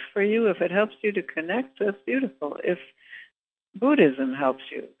works for you, if it helps you to connect, that's beautiful. If Buddhism helps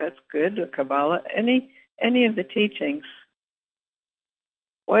you, that's good. Or Kabbalah, any of the teachings,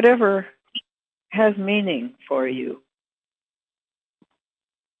 whatever has meaning for you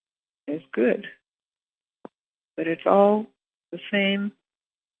is good. But it's all the same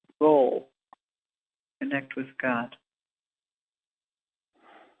goal: connect with God.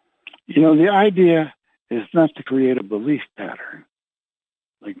 The idea is not to create a belief pattern,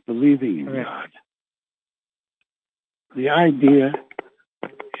 like believing in God. The idea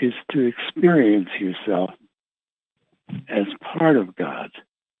is to experience yourself as part of God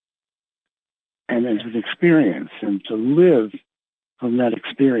and as an experience, and to live from that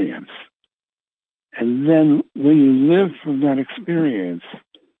experience. And then when you live from that experience,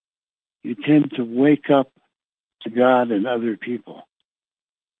 you tend to wake up to God and other people.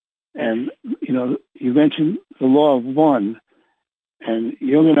 And, you mentioned the law of one, and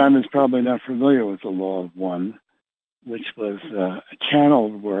Yogananda is probably not familiar with the law of one, which was a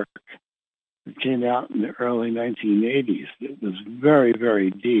channeled work that came out in the early 1980s. It was very,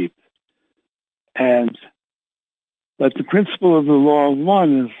 very deep. But the principle of the law of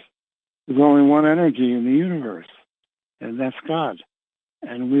one is there's only one energy in the universe, and that's God.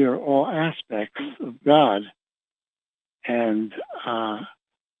 And we are all aspects of God, and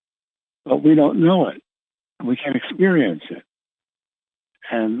but we don't know it. We can't experience it.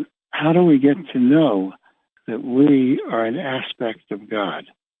 And how do we get to know that we are an aspect of God?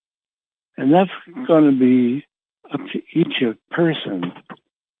 And that's going to be up to each person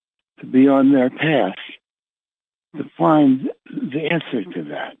to be on their path to find the answer to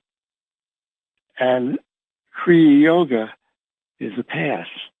that. And Kriya Yoga is a path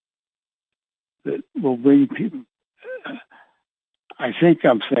that will bring people, I think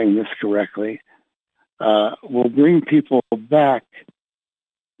I'm saying this correctly, will bring people back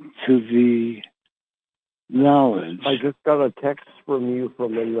to the knowledge. I just got a text from you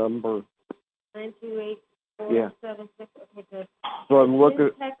from a number. 928-476. Yeah. Okay, good. So I'm looking.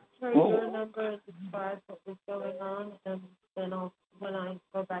 Text her your number and describe what was going on, and then when I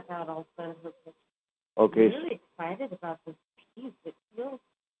go back out, I'll send her pictures. Okay. I'm really excited about this piece. It feels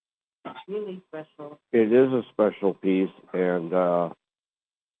really special. It is a special piece, and I'll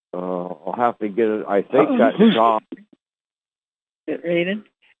have to get it. I think that John. Is it Raiden?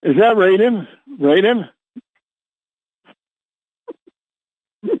 Is that Raiden? Raiden?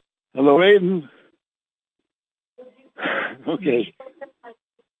 Hello, Raiden. Okay.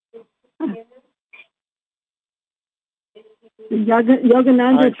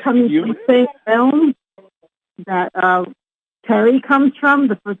 Yogananda is coming from the same realm that Terry comes from,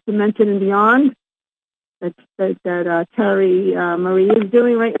 the first dimension and beyond. That Terry Marie is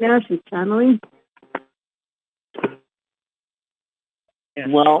doing right now. She's channeling. Yes.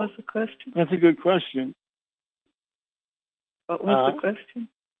 Well, what was the question? That's a good question. What was the question?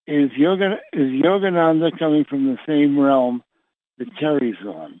 Is Yogananda coming from the same realm that Terry's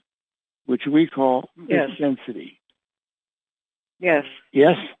on, which we call fifth density? Yes.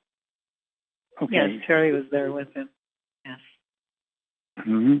 Yes? Okay. Yes, Terry was there with him. Yes.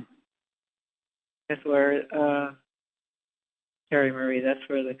 Mm-hmm. That's where, Terry Marie, that's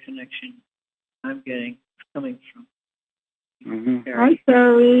where the connection I'm getting is coming from. Mm-hmm. Hi,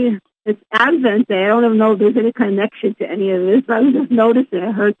 Terry. It's Advent Day. I don't even know if there's any connection to any of this. I was just noticing.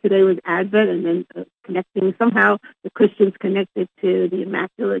 I heard today was Advent, and then connecting somehow the Christians connected to the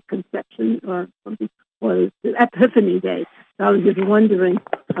Immaculate Conception or something, or the Epiphany Day. So I was just wondering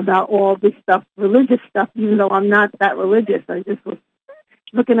about all this stuff, religious stuff, even though I'm not that religious. I just was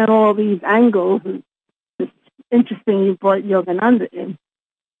looking at all these angles, and it's interesting you brought Yogananda in.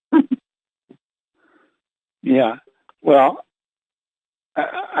 Yeah. Well,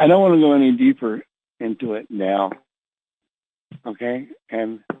 I don't want to go any deeper into it now, okay?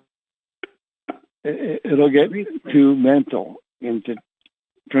 And it'll get too mental into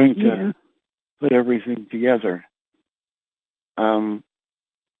trying to put everything together. But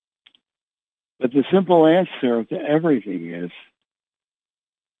the simple answer to everything is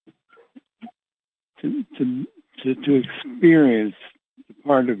to experience the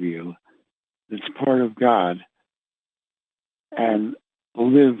part of you that's part of God and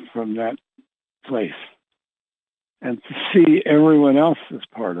live from that place, and to see everyone else as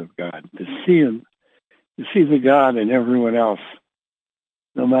part of God, to see the God in everyone else,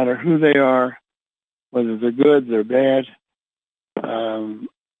 no matter who they are, whether they're good, they're bad,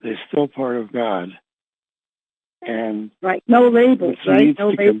 they're still part of God. And right, no labels, right? No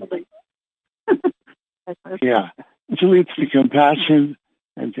labeling. Yeah, which leads to compassion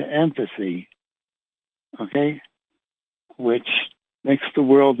and to empathy, okay, which makes the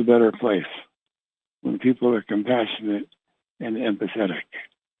world a better place when people are compassionate and empathetic.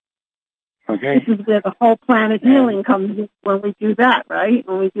 Okay? This is where the whole planet healing comes in when we do that, right?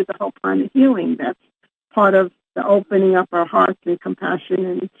 When we do the whole planet healing, that's part of the opening up our hearts and compassion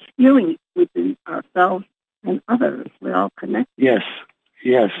and healing within ourselves and others. We're all connected. Yes,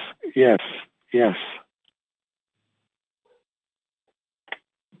 yes, yes, yes.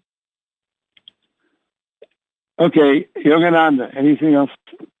 Okay, Yogananda, anything else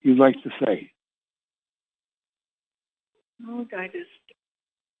you'd like to say? Oh, I just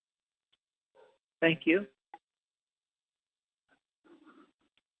thank you.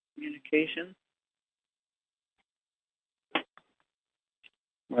 Communication.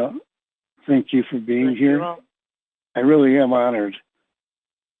 Well, thank you for being here. I really am honored.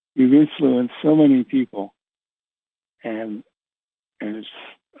 You've influenced so many people, and it's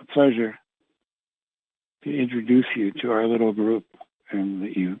a pleasure to introduce you to our little group and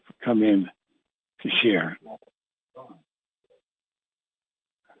that you've come in to share.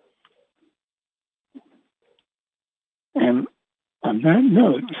 And on that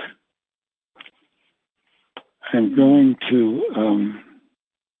note, I'm going to,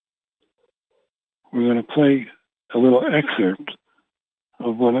 we're going to play a little excerpt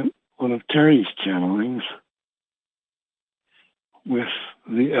of one of Terry's channelings with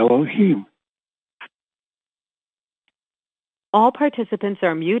the Elohim. All participants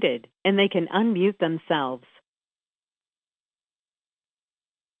are muted, and they can unmute themselves.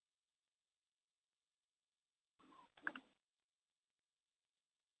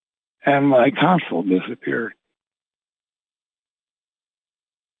 And my console disappeared.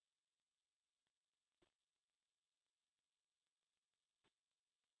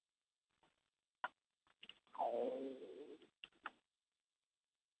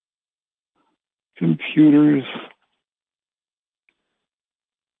 Computers.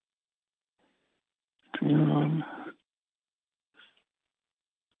 Come on.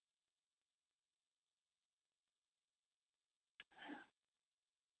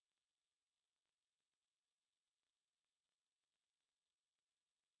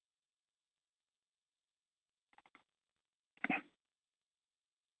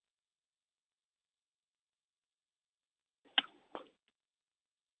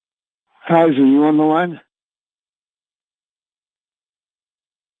 How's are you on the line?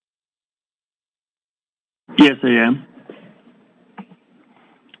 Yes, I am.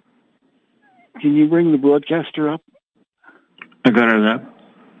 Can you bring the broadcaster up? I got it up.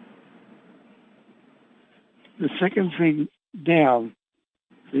 The second thing down,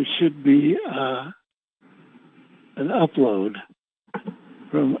 there should be an upload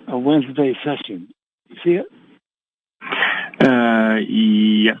from a Wednesday session. You see it?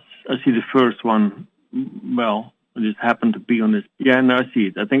 Yes, I see the first one. Well, it just happened to be on this. Yeah, no, I see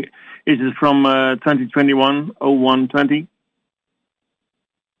it. I think, is it from 2021-01-20?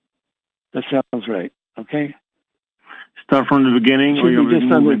 That sounds right. Okay. Start from the beginning, or you just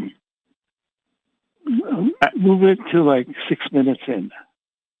move it to like 6 minutes in.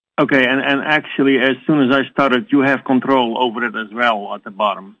 Okay, and actually, as soon as I started, you have control over it as well at the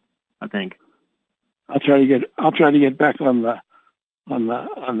bottom, I think. I'll try to get back on the.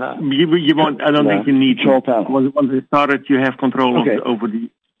 You won't. I don't think you need control panel. Once it started, you have control over this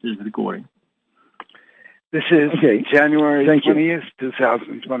recording. This is January 20th,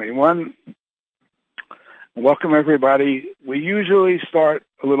 2021. Welcome, everybody. We usually start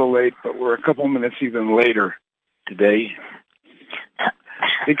a little late, but we're a couple minutes even later today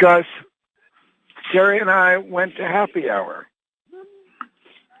because Jerry and I went to happy hour.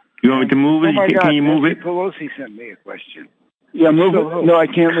 You want me to move it? Oh my God, can you move it? Pelosi sent me a question. Yeah, move it. No, I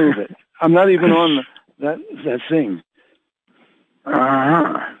can't move it. I'm not even on that thing.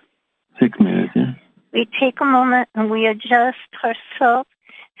 6 minutes, yeah. We take a moment and we adjust ourselves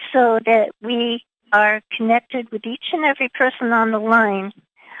so that we are connected with each and every person on the line.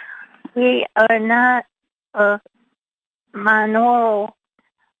 We are not a monaural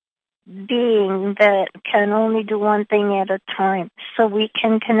being that can only do one thing at a time, so we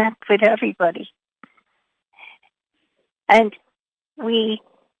can connect with everybody. And we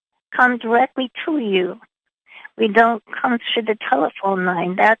come directly to you. We don't come through the telephone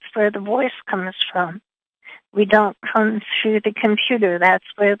line. That's where the voice comes from. We don't come through the computer. That's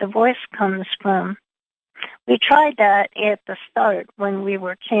where the voice comes from. We tried that at the start when we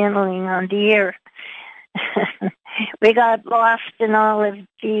were channeling on the air. We got lost in all of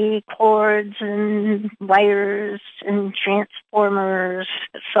the cords and wires and transformers.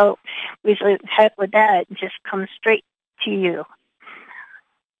 So we said, heck with that, just come straight to you.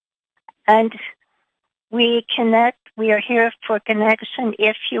 And we connect. We are here for connection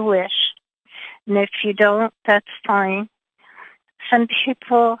if you wish. And if you don't, that's fine. Some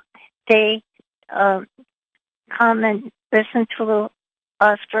people, they come and listen to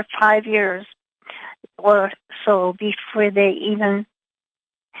us for 5 years or so before they even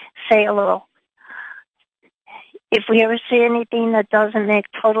say hello. If we ever say anything that doesn't make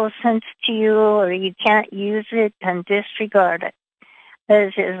total sense to you or you can't use it, then disregard it.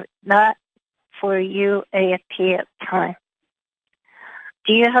 This is not for you at the time.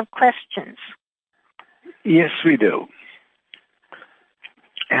 Do you have questions? Yes, we do.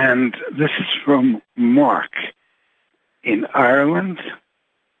 And this is from Mark in Ireland.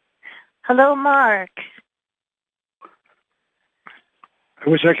 Hello, Mark. I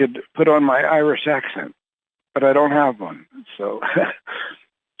wish I could put on my Irish accent, but I don't have one. So,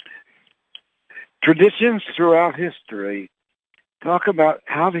 traditions throughout history talk about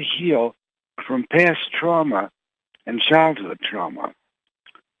how to heal from past trauma and childhood trauma.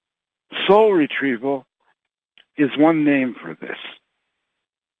 Soul retrieval is one name for this.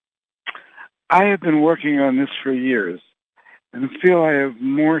 I have been working on this for years and feel I have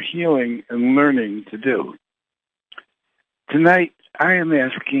more healing and learning to do. tonight I am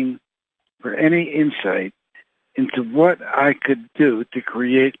asking for any insight into what I could do to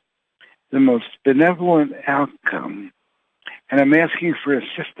create the most benevolent outcome, and I'm asking for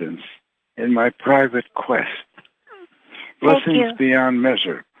assistance in my private quest. Blessings beyond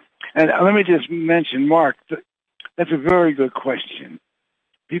measure. And let me just mention, Mark, that's a very good question.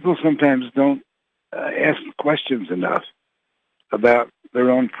 People sometimes don't ask questions enough about their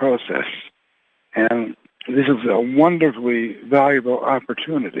own process. And this is a wonderfully valuable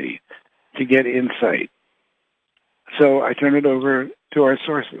opportunity to get insight. So I turn it over to our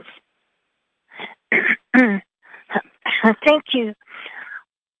sources. Thank you.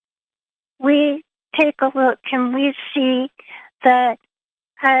 We take a look and we see that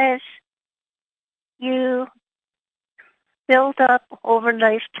as you build up over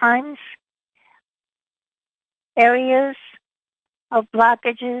lifetimes areas of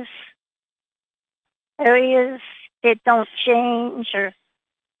blockages, areas that don't change or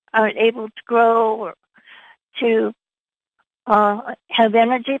aren't able to grow or to have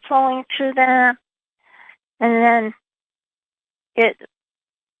energy flowing through them, and then it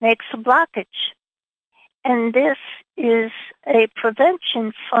makes a blockage. And this is a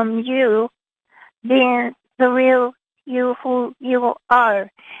prevention from you being the real you who you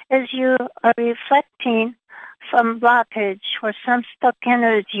are, as you are reflecting some blockage or some stuck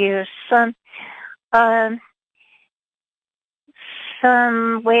energy or some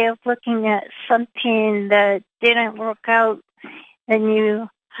way of looking at something that didn't work out, and you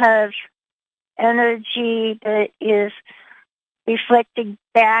have energy that is reflecting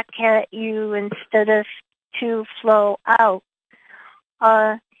back at you instead of to flow out.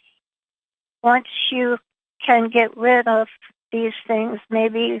 Once you can get rid of these things,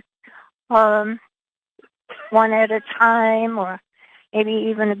 maybe one at a time, or maybe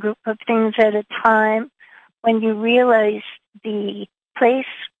even a group of things at a time, when you realize the place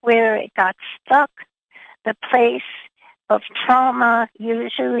where it got stuck, the place of trauma,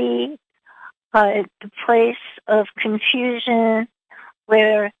 usually the place of confusion,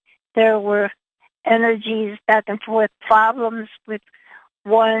 where there were energies back and forth, problems with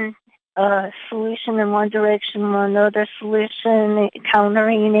one solution in one direction, one other solution,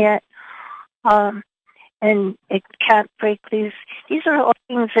 countering it, and it can't break these. These are all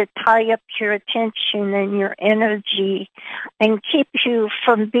things that tie up your attention and your energy and keep you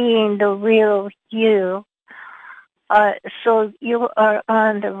from being the real you. So you are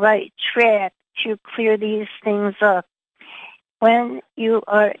on the right track to clear these things up. When you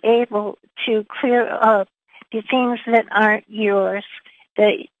are able to clear up the things that aren't yours,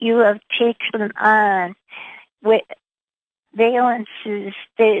 that you have taken on with valences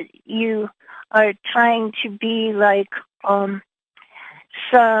that you are trying to be like some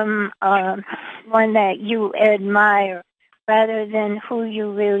one that you admire rather than who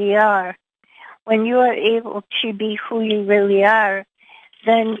you really are. When you are able to be who you really are,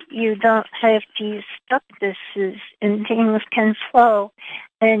 then you don't have these stucknesses and things can flow,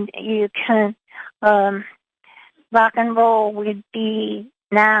 and you can rock and roll with the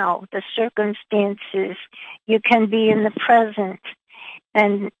now, the circumstances. You can be in the present,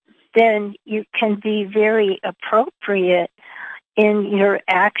 and then you can be very appropriate in your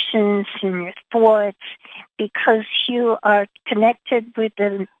actions and your thoughts because you are connected with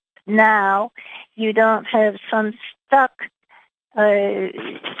the now. You don't have some stuck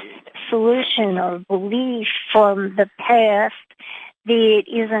solution or belief from the past that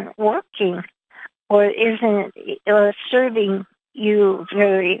isn't working or isn't serving you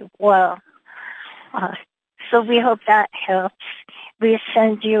very well. So we hope that helps. We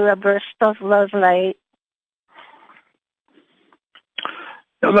send you a burst of love light.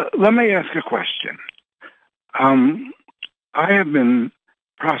 Let me ask a question. I have been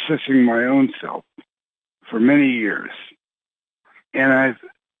processing my own self for many years, and I've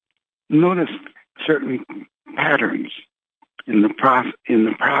noticed certain patterns in the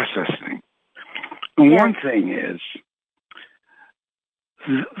processing. And one thing is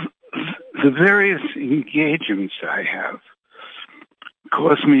the various engagements I have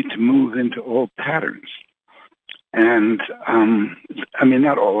cause me to move into old patterns. And, I mean,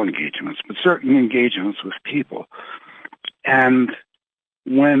 not all engagements, but certain engagements with people. And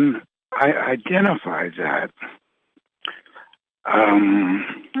when I identify that,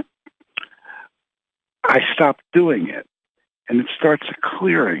 I stop doing it. And it starts a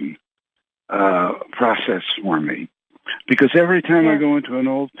clearing process for me. Because every time I go into an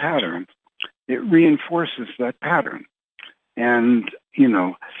old pattern, it reinforces that pattern. And, you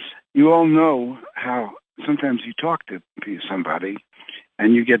know, you all know how sometimes you talk to somebody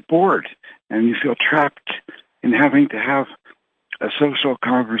and you get bored and you feel trapped in having to have a social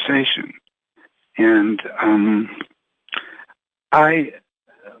conversation. And I'm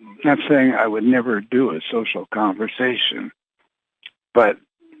not saying I would never do a social conversation, but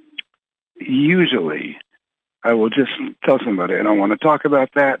usually I will just tell somebody, I don't want to talk about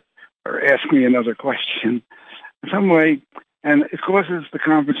that, or ask me another question in some way, and it causes the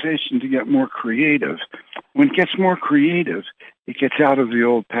conversation to get more creative. When it gets more creative, it gets out of the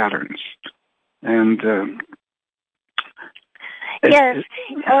old patterns. And yes,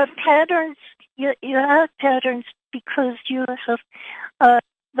 patterns. You have patterns because you have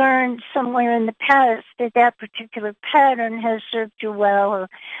learned somewhere in the past that particular pattern has served you well, or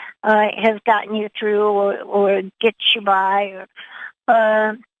has gotten you through, or gets you by,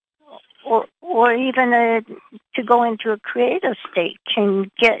 or even to go into a creative state can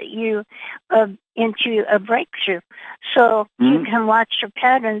get you into a breakthrough. So you can watch your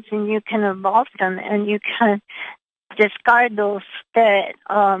patterns and you can evolve them, and you can discard those that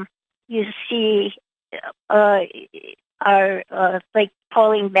you see are like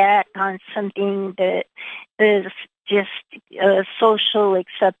pulling back on something that is just social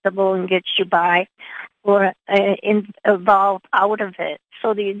acceptable and gets you by, or evolve out of it.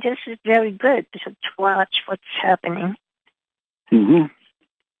 So this is very good to watch what's happening. Mm-hmm.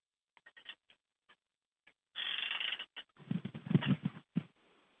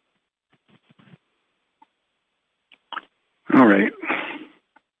 All right.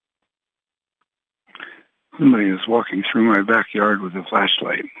 Somebody is walking through my backyard with a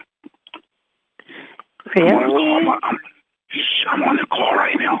flashlight. Really? I'm on the call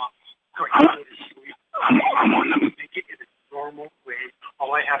right now. I'm on the... Normal way.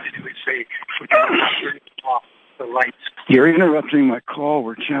 All I have to do is say, turn off the lights. You're interrupting my call.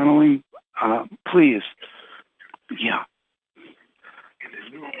 We're channeling. Please. Yeah.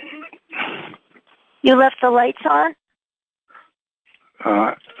 You left the lights on?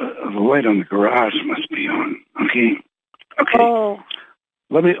 The light on the garage must be on. Okay. Oh.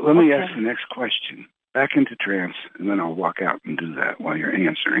 Let me ask the next question. Back into trance, and then I'll walk out and do that while you're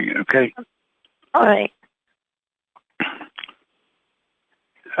answering it. Okay. All right.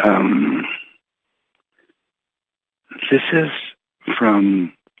 This is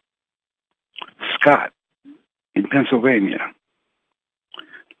from Scott in Pennsylvania.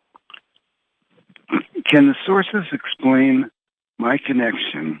 Can the sources explain my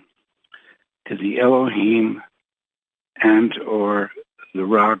connection to the Elohim and or the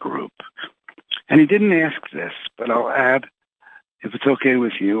Ra group? And he didn't ask this, but I'll add, if it's okay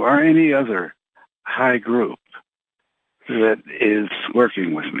with you, or any other high group that is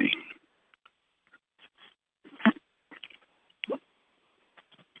working with me.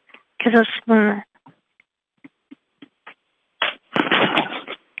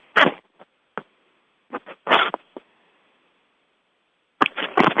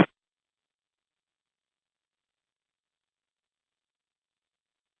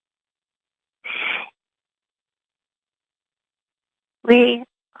 We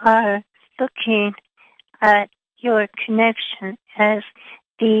are looking at your connection as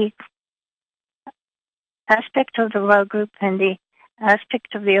the aspect of the Ra group and the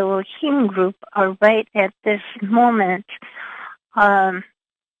aspect of the Elohim group are right at this moment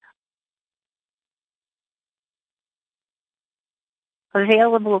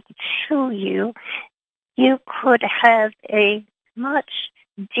available to you. You could have a much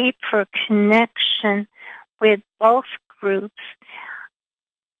deeper connection with both groups.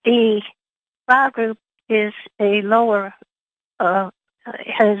 The Ra group is a lower,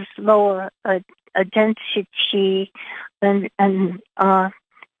 has lower a density and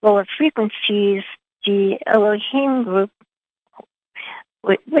lower frequencies. The Elohim group,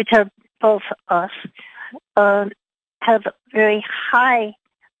 which are both us, have very high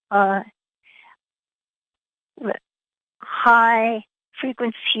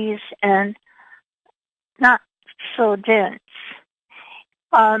frequencies and not so dense.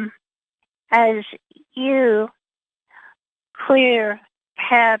 As you clear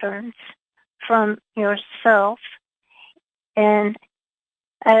patterns from yourself, and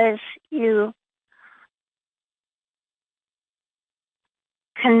as you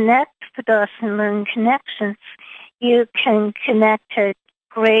connect with us and learn connections, you can connect at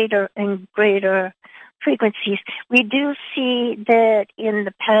greater and greater frequencies. We do see that in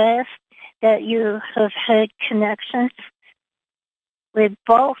the past that you have had connections with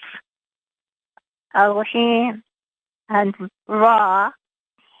both Elohim and Ra.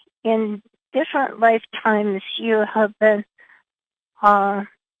 In different lifetimes, you have been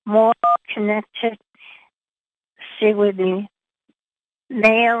more connected, say, with the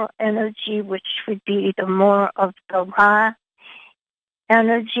male energy, which would be the more of the Ra.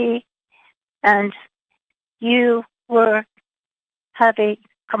 energy, and you have a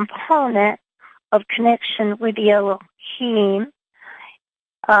component of connection with the Elohim.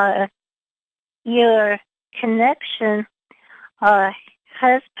 Your connection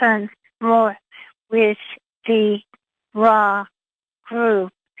has been more with the Ra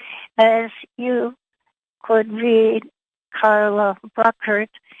group. As you could read Carla Ruckert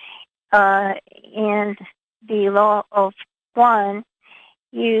in the Law of One,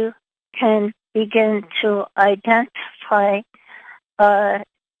 you can begin to identify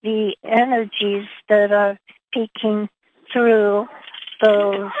the energies that are peeking through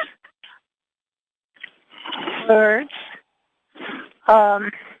those words.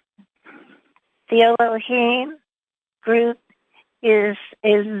 The Elohim group is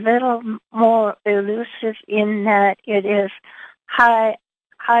a little more elusive in that it is higher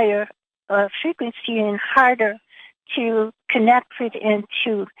frequency and harder to connect with and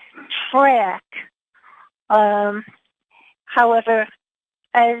to track. However,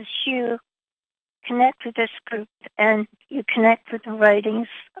 as you connect with this group and you connect with the writings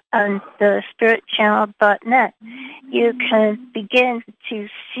on the spiritchannel.net, you can begin to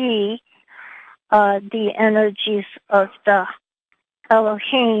see the energies of the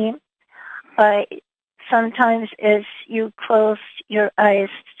Elohim. Sometimes as you close your eyes,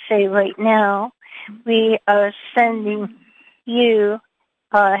 say right now, we are sending you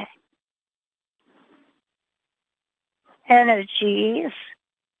energies.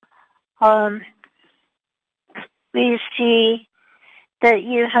 We see that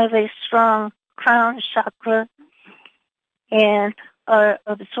you have a strong crown chakra and are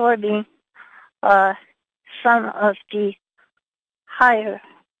absorbing some of the higher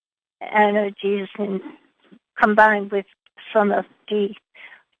energies and combined with some of the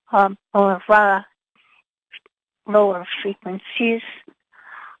more raw lower frequencies.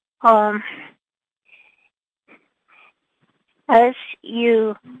 As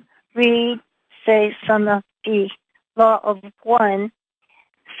you read, say, some of the Law of One,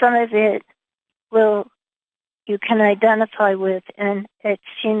 some of it you can identify with, and it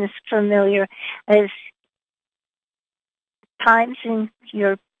seems familiar as times in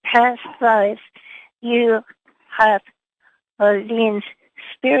your past lives you have leaned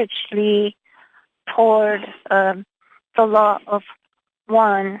spiritually toward the Law of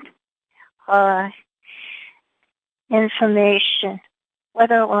One information.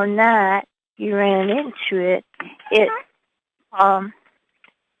 Whether or not you ran into it, it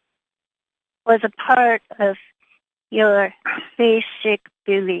was a part of your basic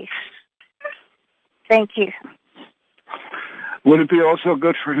beliefs. Thank you. Would it be also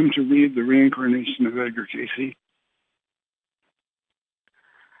good for him to read The Reincarnation of Edgar Cayce?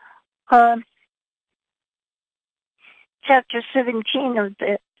 Chapter 17 of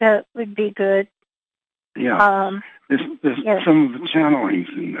that would be good. Yeah. There's yes. Some of the channelings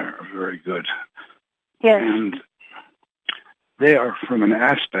in there are very good. Yes. And they are from an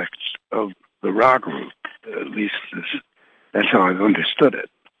aspect of the Ra group, at least that's how I've understood it.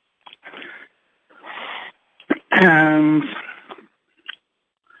 And,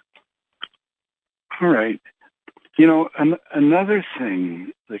 all right. You know, another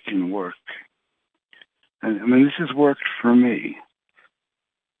thing that can work, I mean, this has worked for me.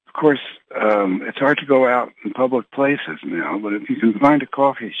 Of course, it's hard to go out in public places now, but if you can find a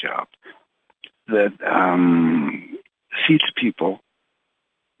coffee shop that seats people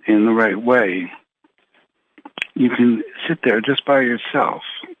in the right way, you can sit there just by yourself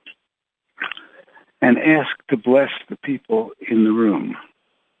and ask to bless the people in the room.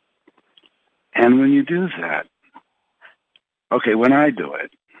 And when you do that, okay, when I do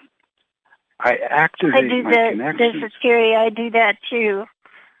it, I activate my connection. This is Terry. I do that too.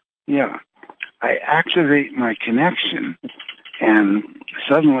 Yeah. I activate my connection, and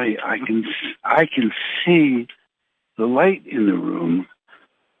suddenly I can see the light in the room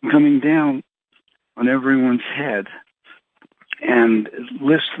coming down on everyone's head, and it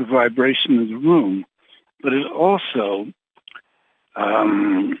lifts the vibration of the room, but it also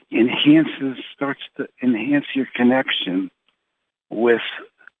starts to enhance your connection with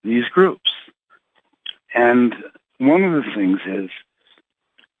these groups. And one of the things is,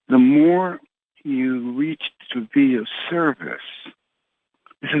 the more you reach to be of service,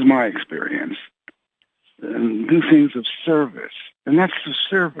 this is my experience, and do things of service, and that's the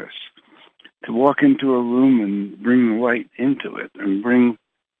service, to walk into a room and bring the light into it and bring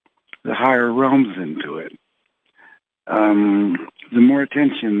the higher realms into it, the more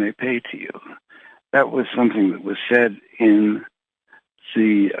attention they pay to you. That was something that was said in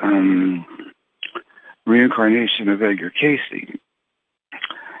the Reincarnation of Edgar Cayce.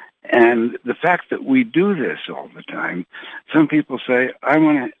 And the fact that we do this all the time, some people say, I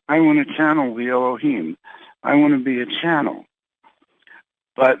want to channel the Elohim. I want to be a channel.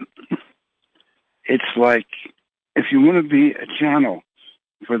 But it's like, if you want to be a channel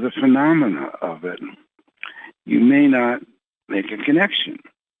for the phenomena of it, you may not make a connection.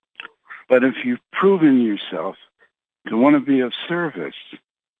 But if you've proven yourself to want to be of service,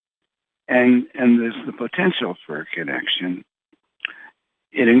 and there's the potential for a connection,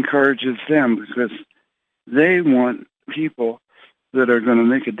 it encourages them because they want people that are going to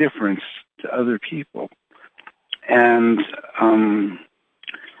make a difference to other people. And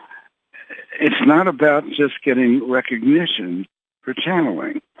it's not about just getting recognition for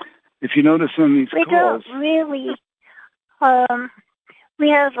channeling. If you notice on these calls... We don't really... we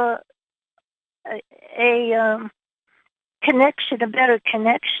have a connection, a better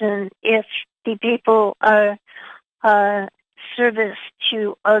connection, if the people are service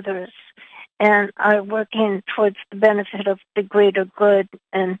to others and are working towards the benefit of the greater good,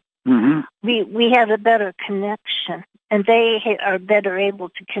 and we have a better connection, and they are better able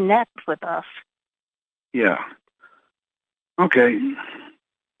to connect with us. Yeah. Okay.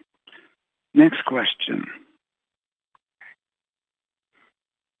 Next question.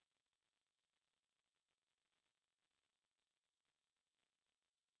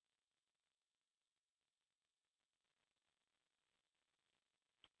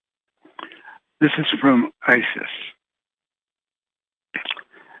 This is from ISIS.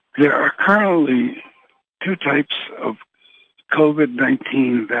 There are currently two types of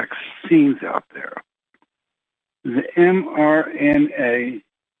COVID-19 vaccines out there. The mRNA,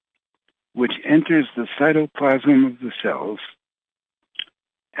 which enters the cytoplasm of the cells,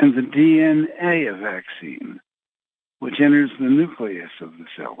 and the DNA vaccine, which enters the nucleus of the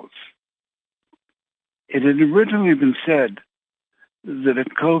cells. It had originally been said that a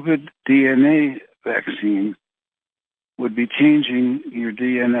COVID DNA vaccine would be changing your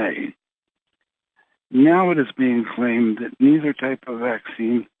DNA. Now it is being claimed that neither type of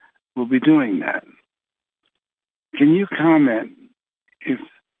vaccine will be doing that. Can you comment if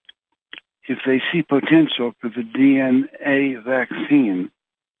they see potential for the DNA vaccine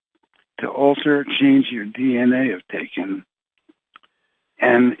to alter, change your DNA if taken?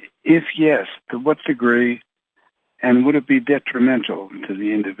 And if yes, to what degree, and would it be detrimental to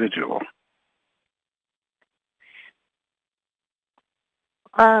the individual?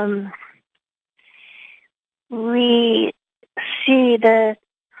 We see that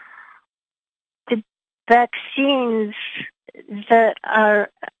the vaccines that are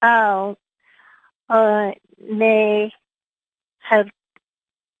out may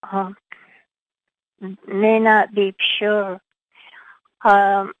not be pure.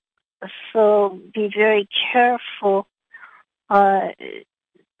 So be very careful to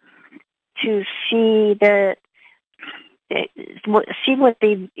see what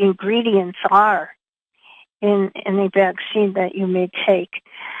the ingredients are in the vaccine that you may take.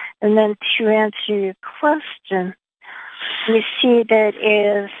 And then to answer your question, we see that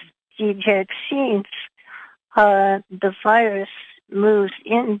as the vaccines, the virus moves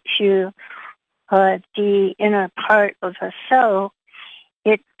into the inner part of a cell,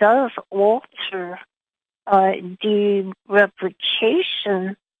 it does alter the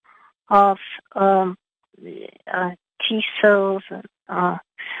replication of T cells and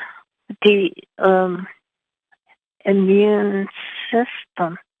the immune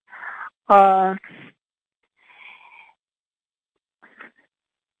system.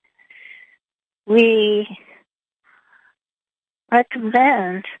 We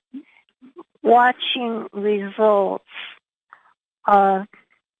recommend watching results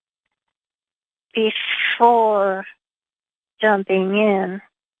before jumping in.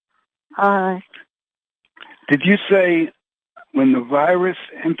 Did you say when the virus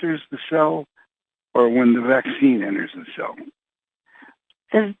enters the cell or when the vaccine enters the cell?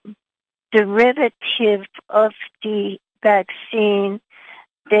 The derivative of the vaccine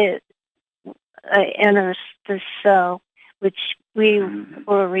that enters the cell, which we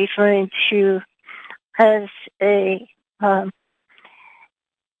were referring to as a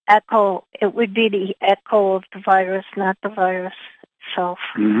echo. It would be the echo of the virus, not the virus itself.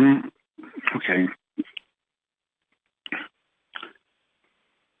 Mm-hmm. Okay.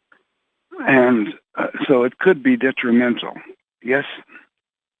 And so it could be detrimental, yes?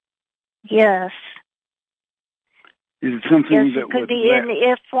 Yes. Is it something yes, that it could would be. And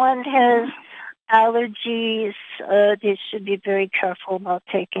if one has allergies, they should be very careful about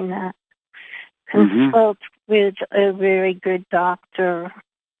taking that. Consult with a very good doctor.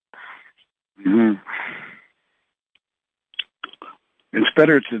 It's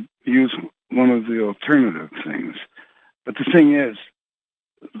better to use one of the alternative things. But the thing is,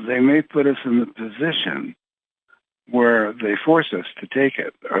 they may put us in the position where they force us to take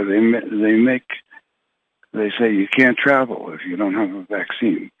it, or they say you can't travel if you don't have a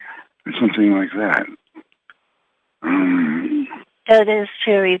vaccine, or something like that. That is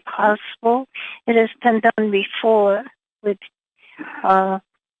very possible. It has been done before with a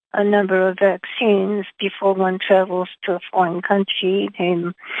number of vaccines. Before one travels to a foreign country, they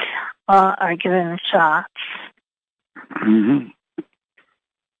are given shots. Mm-hmm.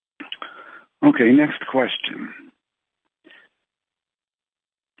 Okay, next question.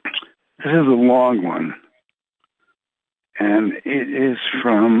 This is a long one, and it is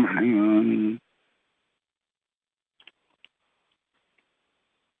from, hang on.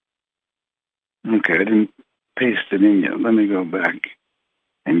 Okay, I didn't paste it in yet. Let me go back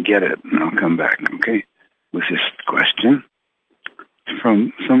and get it, and I'll come back, okay, with this question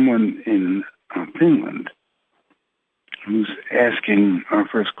from someone in Finland who's asking her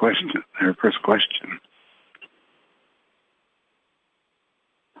first question.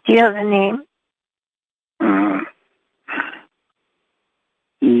 Do you have a name?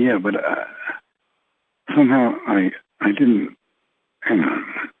 Yeah, but somehow I didn't. Hang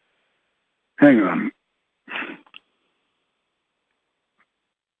on.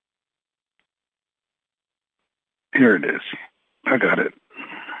 Here it is. I got it.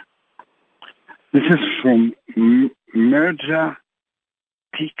 This is from Merja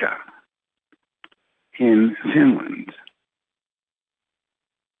Tika in Finland.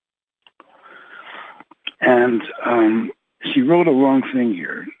 And she wrote a long thing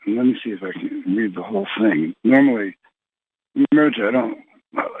here. Let me see if I can read the whole thing. Normally, Merja, I don't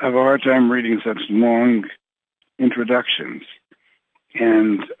have a hard time reading such long introductions.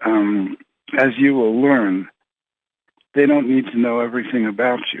 And as you will learn, they don't need to know everything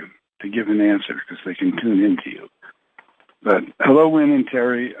about you to give an answer because they can tune into you. But hello, Wynn and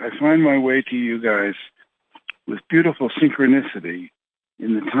Terry. I find my way to you guys with beautiful synchronicity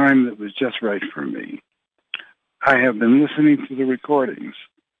in the time that was just right for me. I have been listening to the recordings,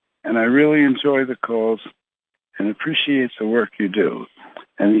 and I really enjoy the calls and appreciate the work you do.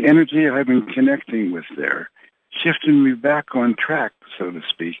 And the energy I've been connecting with there shifted me back on track, so to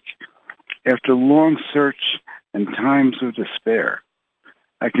speak, after long search and times of despair.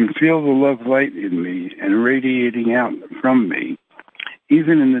 I can feel the love light in me and radiating out from me,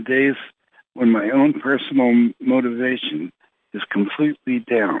 even in the days when my own personal motivation is completely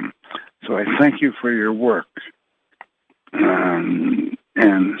down. So I thank you for your work.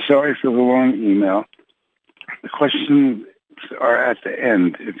 And sorry for the long email. The questions are at the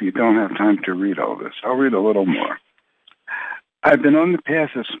end if you don't have time to read all this. I'll read a little more. I've been on the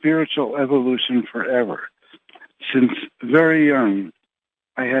path of spiritual evolution forever. Since very young,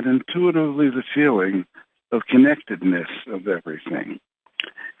 I had intuitively the feeling of connectedness of everything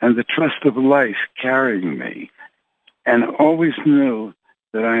and the trust of life carrying me, and always knew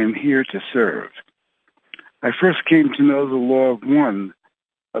that I am here to serve. I first came to know the law of one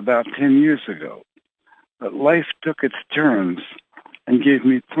about 10 years ago, but life took its turns and gave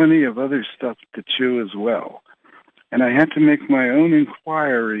me plenty of other stuff to chew as well. And I had to make my own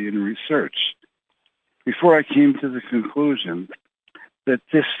inquiry and research before I came to the conclusion that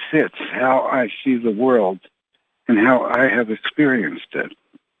this fits how I see the world and how I have experienced it.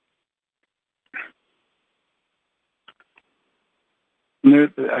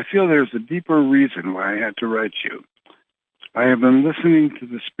 I feel there's a deeper reason why I had to write you. I have been listening to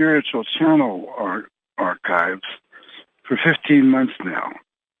the Spiritual Channel archives for 15 months now.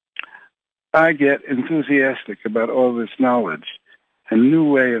 I get enthusiastic about all this knowledge and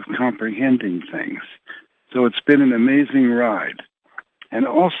new way of comprehending things. So it's been an amazing ride. And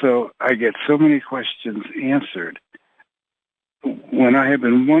also, I get so many questions answered when I have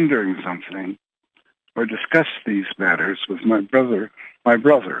been wondering something or discussed these matters with my brother.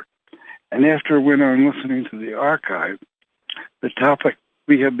 And after when I'm listening to the archive, the topic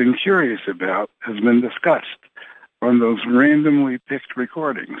we have been curious about has been discussed on those randomly picked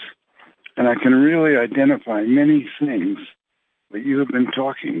recordings. And I can really identify many things that you have been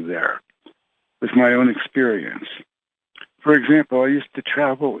talking there with my own experience. For example, I used to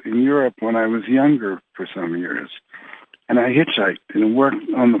travel in Europe when I was younger for some years, and I hitchhiked and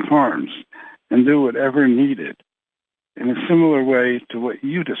worked on the farms and do whatever needed. In a similar way to what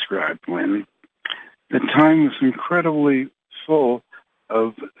you described, Wynn, the time was incredibly full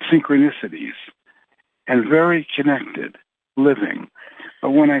of synchronicities and very connected living.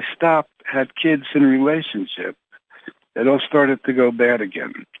 But when I stopped, had kids in relationship, it all started to go bad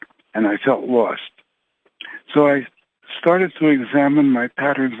again, and I felt lost. So I started to examine my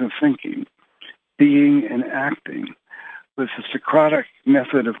patterns of thinking, being, and acting with the Socratic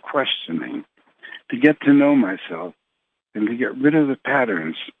method of questioning to get to know myself and to get rid of the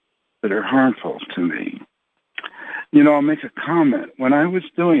patterns that are harmful to me. You know, I'll make a comment. When I was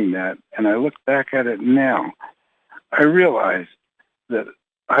doing that, and I look back at it now, I realized that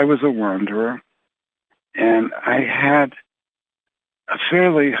I was a wanderer, and I had a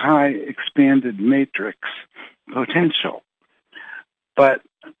fairly high expanded matrix potential. But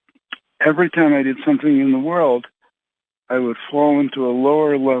every time I did something in the world, I would fall into a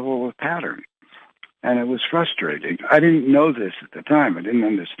lower level of pattern. And it was frustrating. I didn't know this at the time. I didn't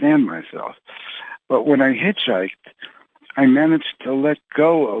understand myself. But when I hitchhiked, I managed to let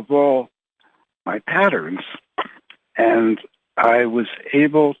go of all my patterns, and I was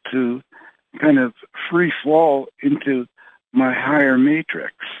able to kind of free fall into my higher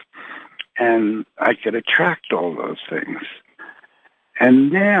matrix. And I could attract all those things.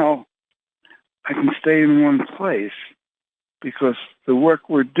 And now I can stay in one place because the work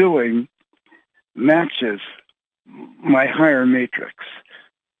we're doing matches my higher matrix.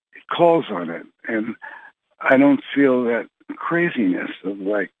 It calls on it. And I don't feel that craziness of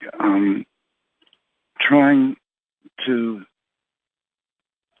like trying to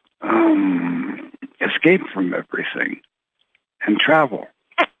escape from everything and travel.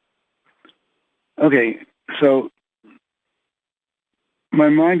 Okay, so my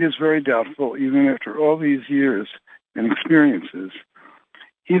mind is very doubtful even after all these years and experiences.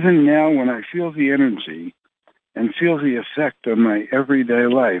 Even now when I feel the energy and feel the effect on my everyday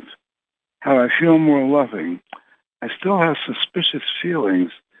life, how I feel more loving, I still have suspicious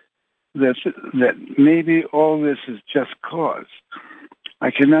feelings that maybe all this is just cause. I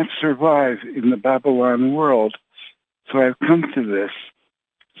cannot survive in the Babylon world, so I've come to this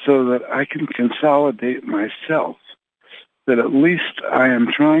so that I can consolidate myself, that at least I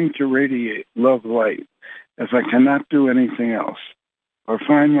am trying to radiate love light as I cannot do anything else or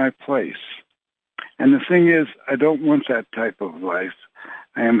find my place. And the thing is, I don't want that type of life.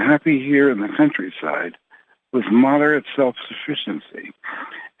 I am happy here in the countryside with moderate self-sufficiency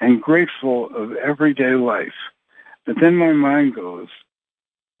and grateful of everyday life. But then my mind goes,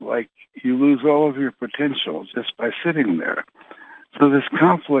 like you lose all of your potential just by sitting there. So this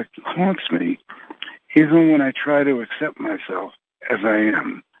conflict haunts me even when I try to accept myself as I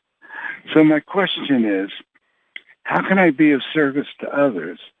am. So my question is, how can I be of service to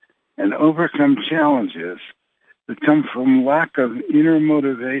others and overcome challenges that come from lack of inner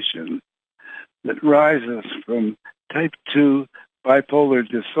motivation that rises from type 2 bipolar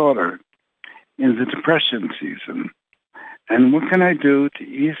disorder in the depression season? And what can I do to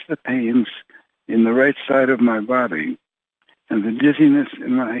ease the pains in the right side of my body and the dizziness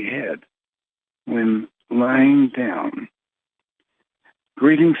in my head when lying down?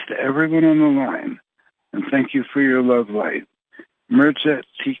 Greetings to everyone on the line, and thank you for your love light. Mirja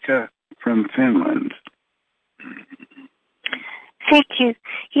Tika from Finland. Thank you.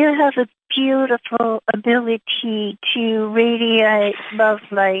 You have a beautiful ability to radiate love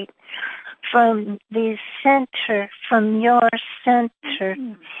light from the center, from your center,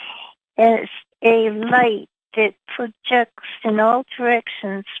 as a light that projects in all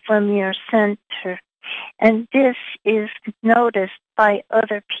directions from your center. And this is noticed by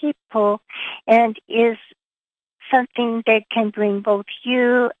other people and is something that can bring both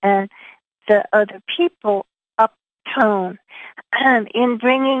you and the other people up tone. In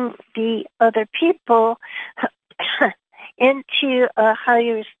bringing the other people into a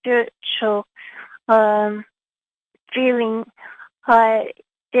higher spiritual feeling,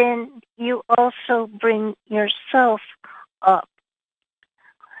 then you also bring yourself up.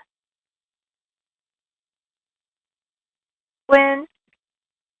 When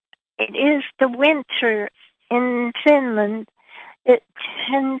it is the winter in Finland, it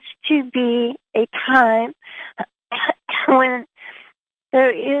tends to be a time when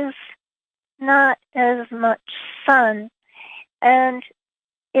there is not as much sun, and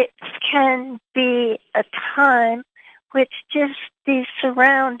it can be a time which just the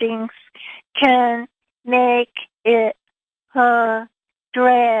surroundings can make it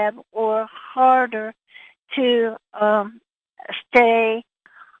drab or harder to stay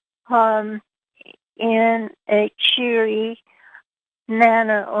in a cheery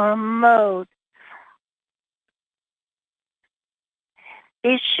manner or mode.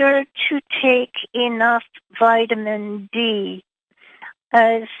 Be sure to take enough vitamin D,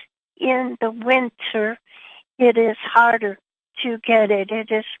 as in the winter it is harder to get it.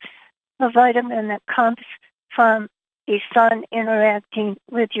 It is a vitamin that comes from the sun interacting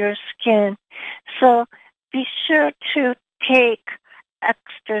with your skin. So be sure to take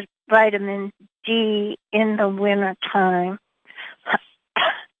extra vitamin D in the wintertime.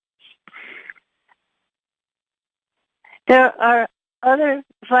 There are other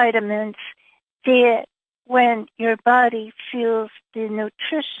vitamins that when your body feels the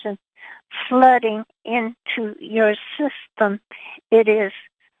nutrition flooding into your system, it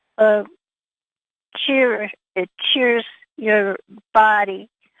cheers your body.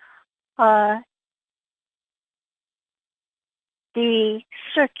 The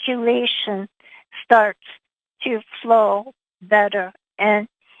circulation starts to flow better. And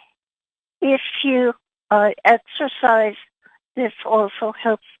if you exercise, this also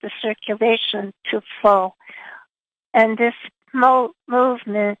helps the circulation to flow. And this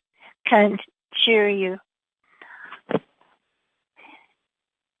movement can cheer you.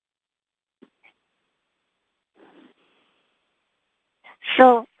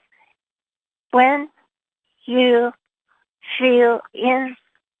 So when you feel in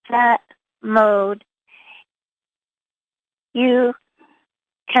that mode, you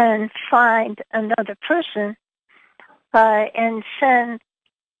can find another person and send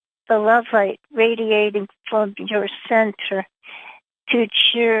the love light radiating from your center to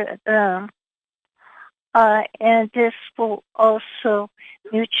cheer them. And this will also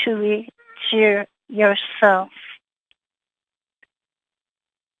mutually cheer yourself.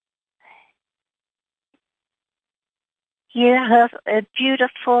 You have a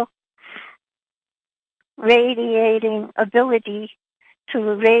beautiful radiating ability to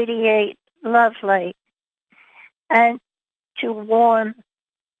radiate love light and to warm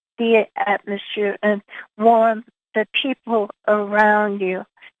the atmosphere and warm the people around you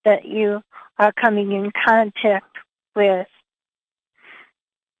that you are coming in contact with.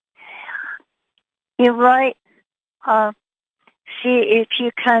 You might see if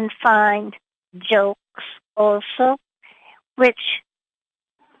you can find jokes also, which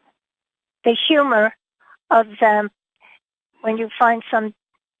the humor of them, when you find some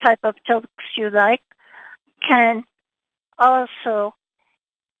type of jokes you like, can also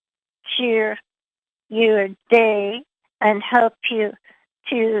cheer your day and help you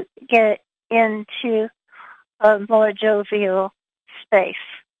to get into a more jovial space.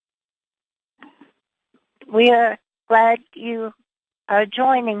 We are glad you are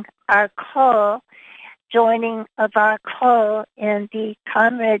joining our call. Joining of our call and the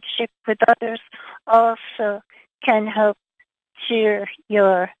comradeship with others also can help cheer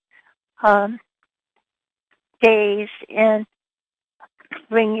your days and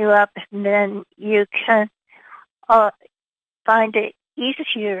bring you up, and then you can find it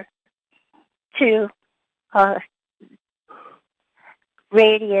easier to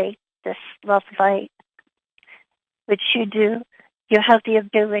radiate this love light, which you do. You have the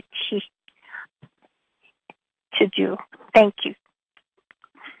ability to do. Thank you.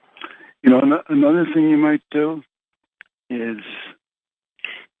 You know, another thing you might do is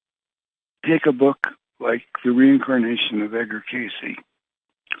take a book like The Reincarnation of Edgar Cayce,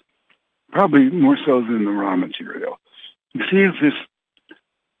 probably more so than the raw material, and see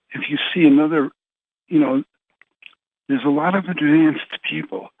if you see another, you know, there's a lot of advanced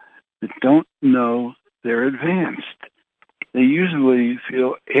people that don't know they're advanced. They usually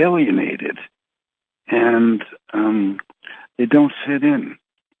feel alienated and they don't fit in.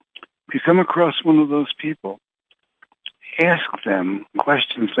 If you come across one of those people, ask them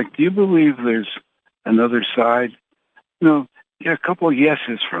questions like, do you believe there's another side? You know, get a couple of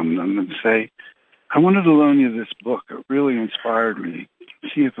yeses from them and say, I wanted to loan you this book. It really inspired me.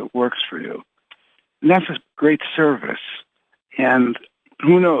 See if it works for you. And that's a great service. And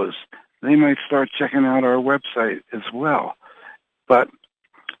who knows, they might start checking out our website as well. But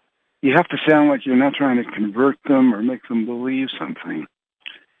you have to sound like you're not trying to convert them or make them believe something.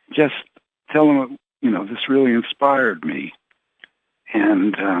 Just tell them, you know, this really inspired me.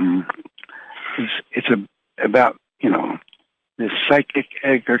 And it's about, you know, this psychic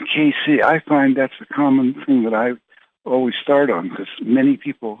Edgar Cayce. I find that's a common thing that I always start on, because many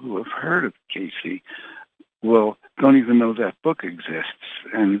people who have heard of Cayce don't even know that book exists.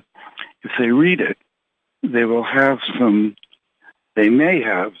 And if they read it, they may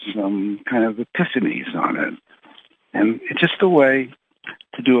have some kind of epiphanies on it. And it's just a way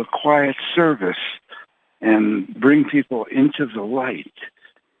to do a quiet service and bring people into the light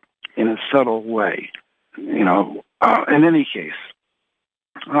in a subtle way. You know, in any case,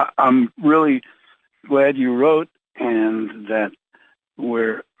 I'm really glad you wrote and that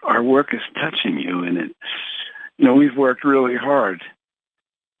our work is touching you. And it, you know, we've worked really hard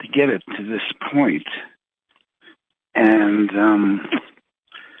to get it to this point. And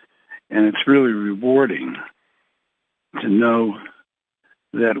And it's really rewarding to know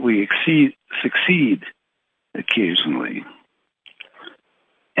that we succeed occasionally.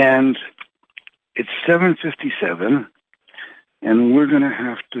 And it's 7:57, and we're going to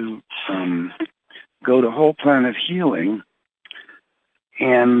have to go to Whole Planet Healing.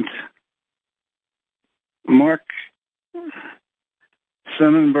 And Mark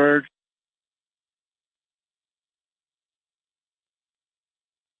Sonnenberg,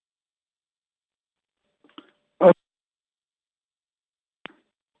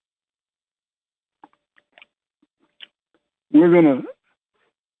 we're gonna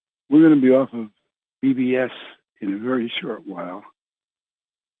be off of BBS in a very short while,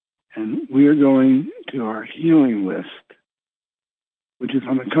 and we are going to our healing list, which is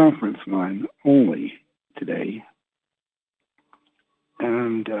on the conference line only today.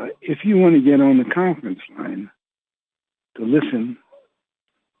 And if you want to get on the conference line to listen,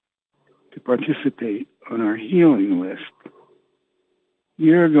 to participate on our healing list,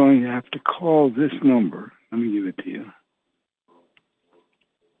 you're going to have to call this number. Let me give it to you.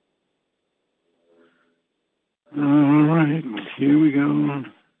 All right, here we go.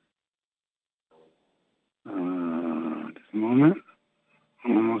 Just a moment.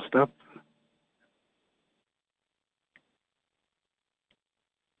 Almost up.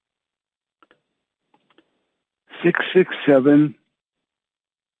 Six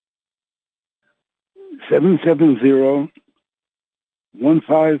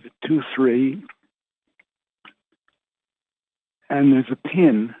 770-1523, and there's a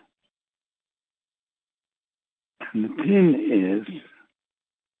PIN. And the PIN is,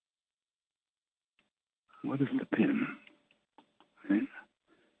 what is the PIN? Right.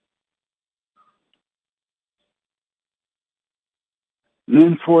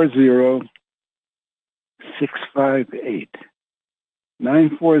 940-658.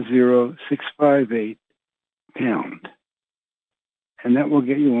 940-658 pound. And that will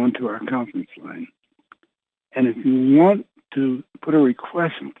get you onto our conference line. And if you want to put a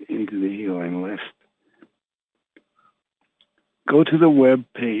request into the healing list, go to the web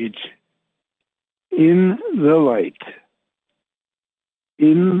page, In the Light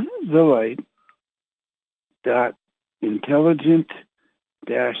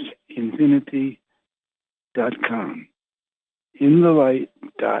intelligent-infinity.com.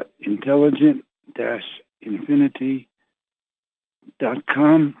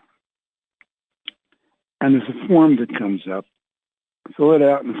 inthelight.intelligent-infinity.com. And there's a form that comes up. Fill it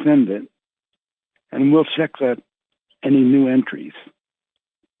out and send it, and we'll check that any new entries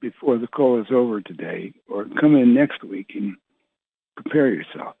before the call is over today, or come in next week and prepare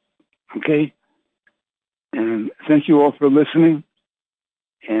yourself. Okay? And thank you all for listening.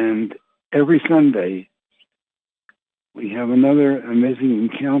 And every Sunday, we have another amazing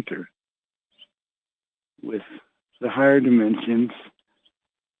encounter with the higher dimensions,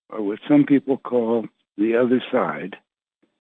 or what some people call the other side.